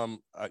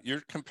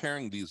 You're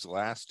comparing these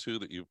last two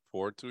that you've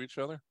poured to each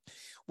other.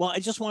 Well, I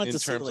just wanted in to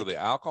see, terms like, of the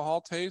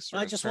alcohol taste. Or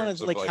I just wanted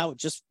to like how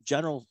just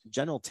general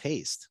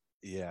taste.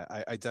 Yeah,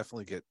 I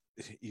definitely get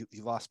you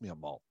lost me a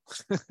malt.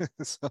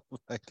 So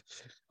like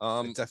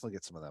I definitely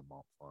get some of that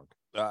malt funk.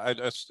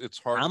 It's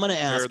hard to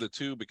compare the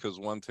two because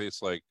one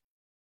tastes like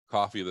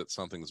coffee that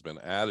something's been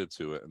added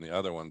to it, and the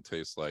other one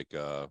tastes like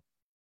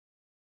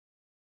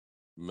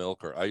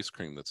milk or ice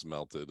cream that's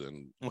melted.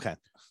 And okay,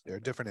 they're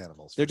different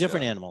animals. They're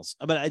different animals.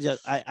 But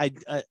I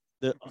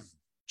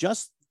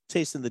just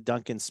tasting the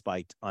Dunkin'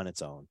 Spiked on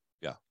its own.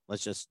 Yeah,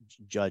 let's just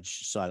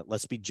judge. So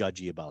let's be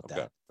judgy about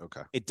that.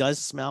 Okay. It does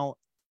smell,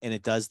 and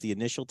it does. The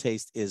initial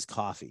taste is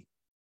coffee.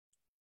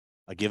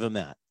 I'll give him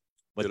that.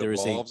 But it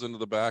evolves into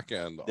the back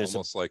end,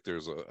 almost like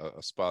there's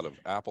a spot of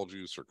apple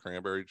juice or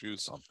cranberry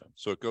juice.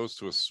 So it goes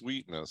to a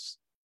sweetness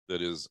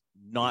that is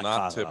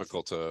not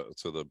typical to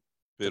the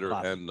bitter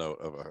end note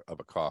of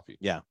a coffee.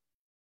 Yeah.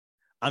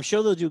 I'm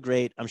sure they'll do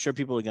great. I'm sure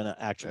people are going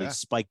to actually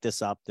spike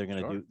this up. They're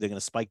going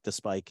to spike the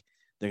spike.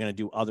 They're going to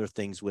do other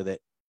things with it.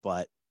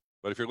 But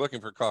if you're looking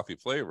for coffee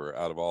flavor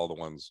out of all the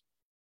ones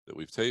that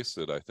we've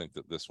tasted, I think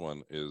that this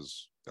one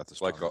is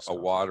like a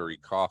watery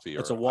coffee.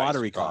 It's a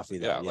watery coffee,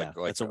 though. Yeah,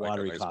 it's a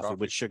watery coffee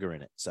with sugar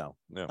in it. So,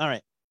 all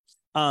right.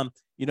 I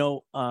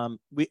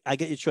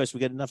get your choice.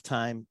 We got enough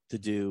time to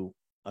do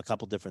a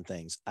couple different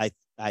things.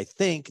 I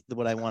think that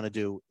what I want to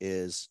do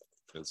is.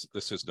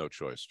 This is no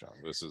choice, John.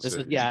 This is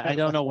I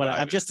don't know what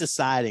I'm just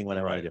deciding what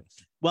I want to do.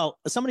 Well,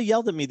 somebody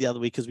yelled at me the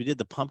other week because we did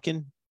the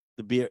pumpkin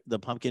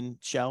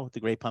show, the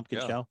Great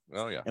Pumpkin Show.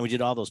 Oh yeah. And we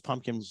did all those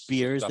pumpkin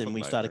beers, and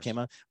we started came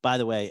out. By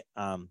the way,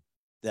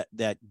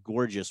 that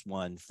gorgeous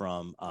one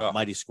from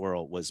Mighty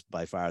Squirrel was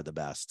by far the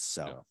best.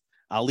 So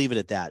I'll leave it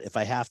at that. If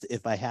I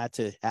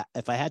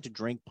had to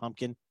drink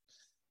pumpkin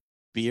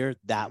beer,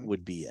 that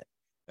would be it.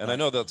 And I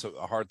know that's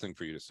a hard thing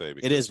for you to say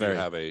because it is you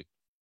have a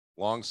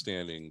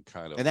long-standing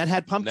kind of and that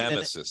had pumpkin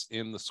nemesis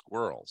in the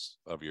squirrels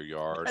of your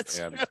yard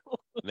and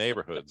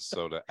neighborhoods.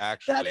 So to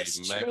actually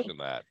mention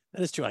that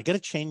is true. I got to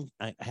change.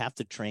 I have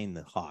to train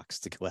the hawks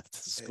to go after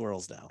the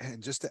squirrels now.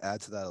 And just to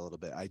add to that a little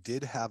bit, I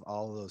did have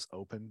all of those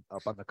open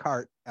up on the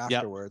cart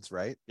afterwards,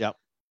 right? Yep.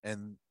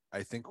 And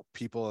I think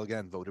people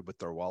again voted with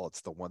their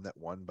wallets. The one that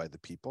won by the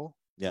people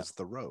is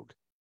the Rogue.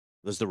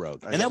 was the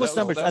Rogue. I And that was that-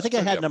 number, that I was think I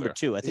pretty had up number there.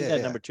 2. I think Yeah, I had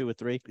yeah. number 2 or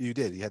 3. You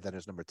did. You had that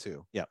as number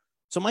 2.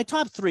 So my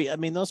top 3, I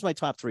mean, those are my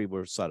top 3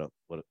 were sort of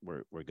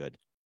were good.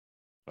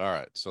 All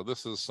right. So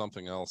this is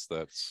something else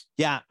that's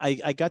Yeah,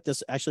 I got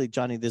this. Actually,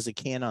 Johnny, there's a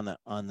can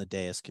on the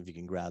dais. If you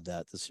can grab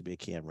that, this should be a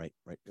can right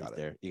Got it.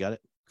 there. You got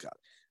it? Got it.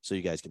 So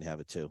you guys can have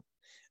it too.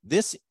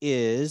 This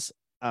is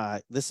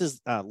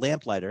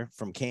Lamplighter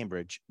from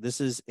Cambridge. This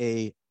is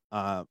a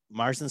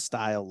Marsden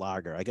style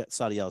lager. I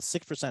saw the yellow,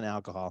 6%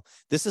 alcohol.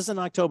 This is an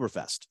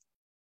Oktoberfest.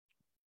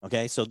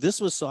 Okay, so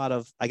this was sort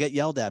of, I got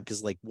yelled at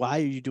because like, why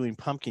are you doing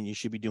pumpkin? You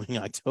should be doing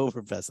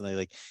Oktoberfest. And I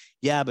like,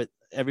 yeah, but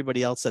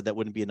everybody else said that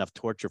wouldn't be enough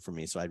torture for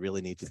me. So I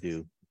really need to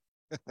do,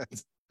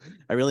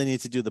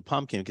 the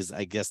pumpkin because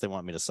I guess they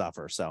want me to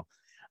suffer. So,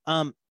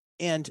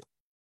 and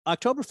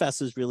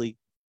Oktoberfest has really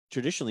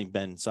traditionally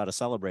been sort of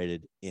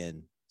celebrated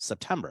in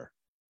September.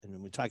 And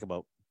when we talk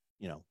about,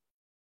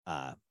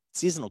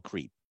 seasonal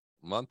creep,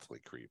 monthly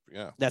creep.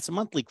 Yeah. that's a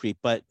monthly creep,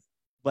 but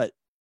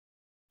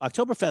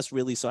Oktoberfest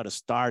really sort of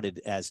started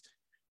as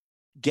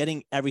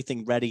getting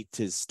everything ready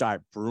to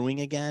start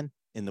brewing again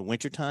in the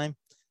wintertime.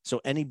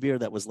 So any beer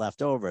that was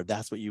left over,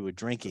 that's what you were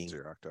drinking. That's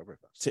your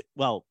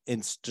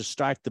Oktoberfest. To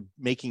start the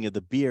making of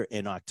the beer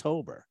in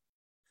October.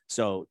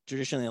 So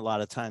traditionally, a lot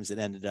of times it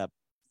ended up,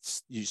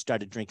 you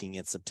started drinking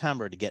in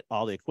September to get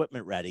all the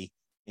equipment ready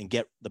and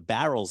get the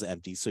barrels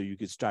empty so you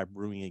could start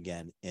brewing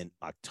again in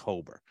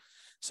October.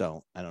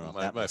 So I don't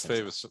know. My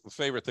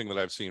favorite thing that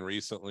I've seen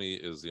recently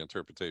is the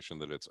interpretation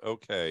that it's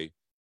okay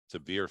to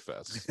beer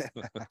fest.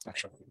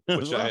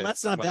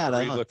 That's not bad.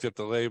 I don't- looked at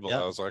the label. Yep.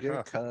 I was like, Your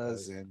huh.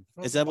 cousin.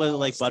 Is that what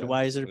like Boston.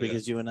 Budweiser? Yeah.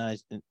 Because you and I,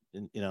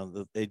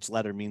 the each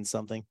letter means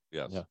something.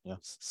 Yes. Yeah.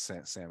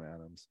 Sam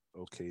Adams.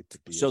 Okay to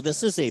be. So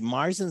this is a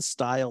Marsden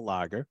style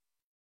lager,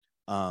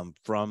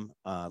 from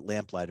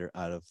Lamplighter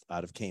out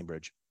of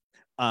Cambridge.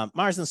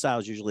 Marsden style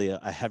is usually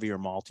a heavier,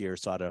 maltier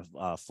sort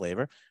of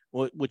flavor,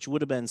 which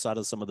would have been sort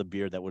of some of the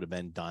beer that would have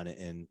been done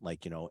in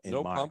in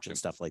No March pumpkin. and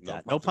stuff like No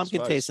that. No pumpkin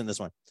spice. taste in this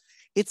one.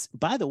 It's,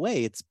 by the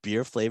way, it's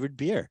beer flavored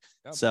beer.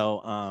 Yeah. So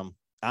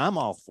I'm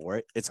all for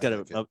it. It's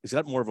got like it's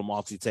got more of a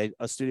malty taste.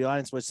 A studio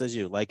audience, what says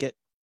you like it?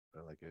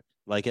 I like it.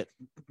 Like it.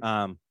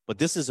 But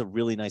this is a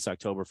really nice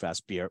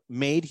Oktoberfest beer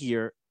made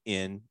here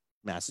in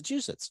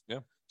Massachusetts. Yeah.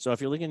 So if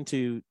you're looking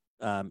to,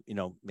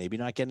 maybe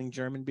not getting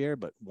German beer,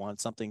 but want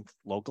something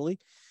locally,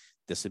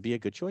 this would be a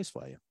good choice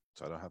for you.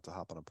 So I don't have to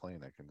hop on a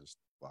plane. I can just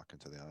walk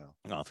into the aisle.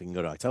 Well, if we can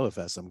go to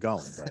Oktoberfest, I'm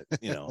going.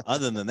 But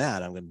other than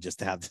that, I'm going to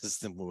just have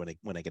this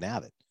when I can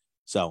have it.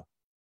 So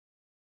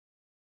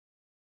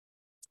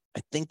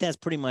I think that's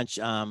pretty much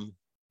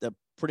that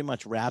pretty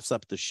much wraps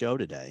up the show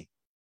today.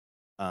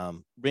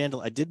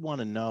 Randall, I did want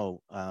to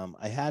know,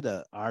 I had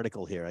an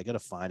article here. I got to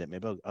find it.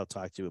 Maybe I'll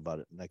talk to you about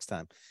it next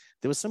time.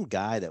 There was some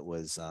guy that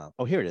was,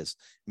 here it is.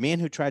 Man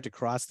who tried to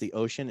cross the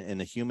ocean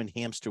in a human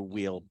hamster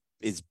wheel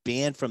is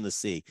banned from the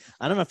sea.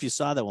 I don't know if you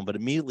saw that one, but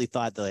immediately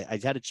thought that I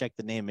had to check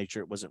the name, make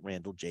sure it wasn't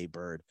Randall J.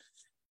 Bird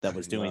that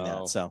was doing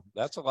No, that. So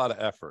that's a lot of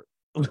effort.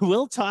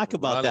 we'll talk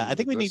about that. Running I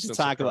think the we need to distance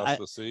talk about across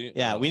the sea.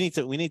 yeah, we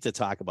need to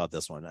talk about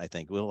this one. I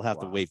think we'll have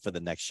to Wow. wait for the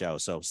next show.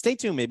 So stay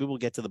tuned. Maybe we'll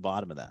get to the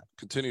bottom of that.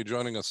 Continue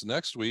joining us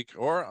next week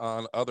or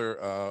on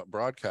other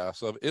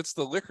broadcasts of It's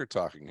the Liquor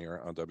Talking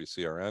here on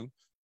WCRN.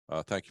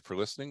 Thank you for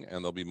listening,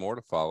 and there'll be more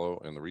to follow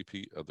in the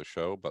repeat of the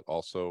show, but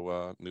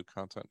also new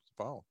content to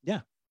follow.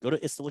 Go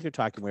to It's the Liquor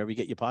Talking wherever you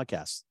get your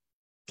podcasts,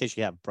 in case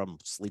you have a problem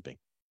sleeping.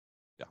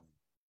 Yeah.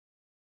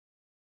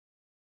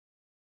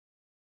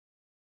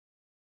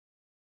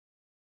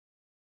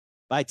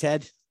 Bye,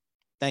 Ted.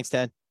 Thanks,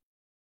 Ted.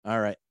 All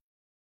right.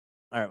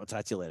 We'll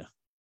talk to you later.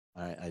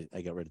 All right.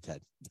 I got rid of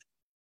Ted.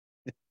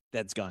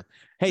 Ted's gone.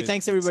 Hey,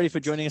 thanks everybody for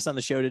joining us on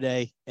the show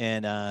today,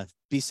 and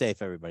be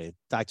safe, everybody.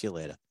 Talk to you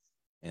later.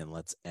 And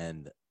let's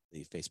end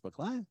the Facebook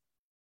Live.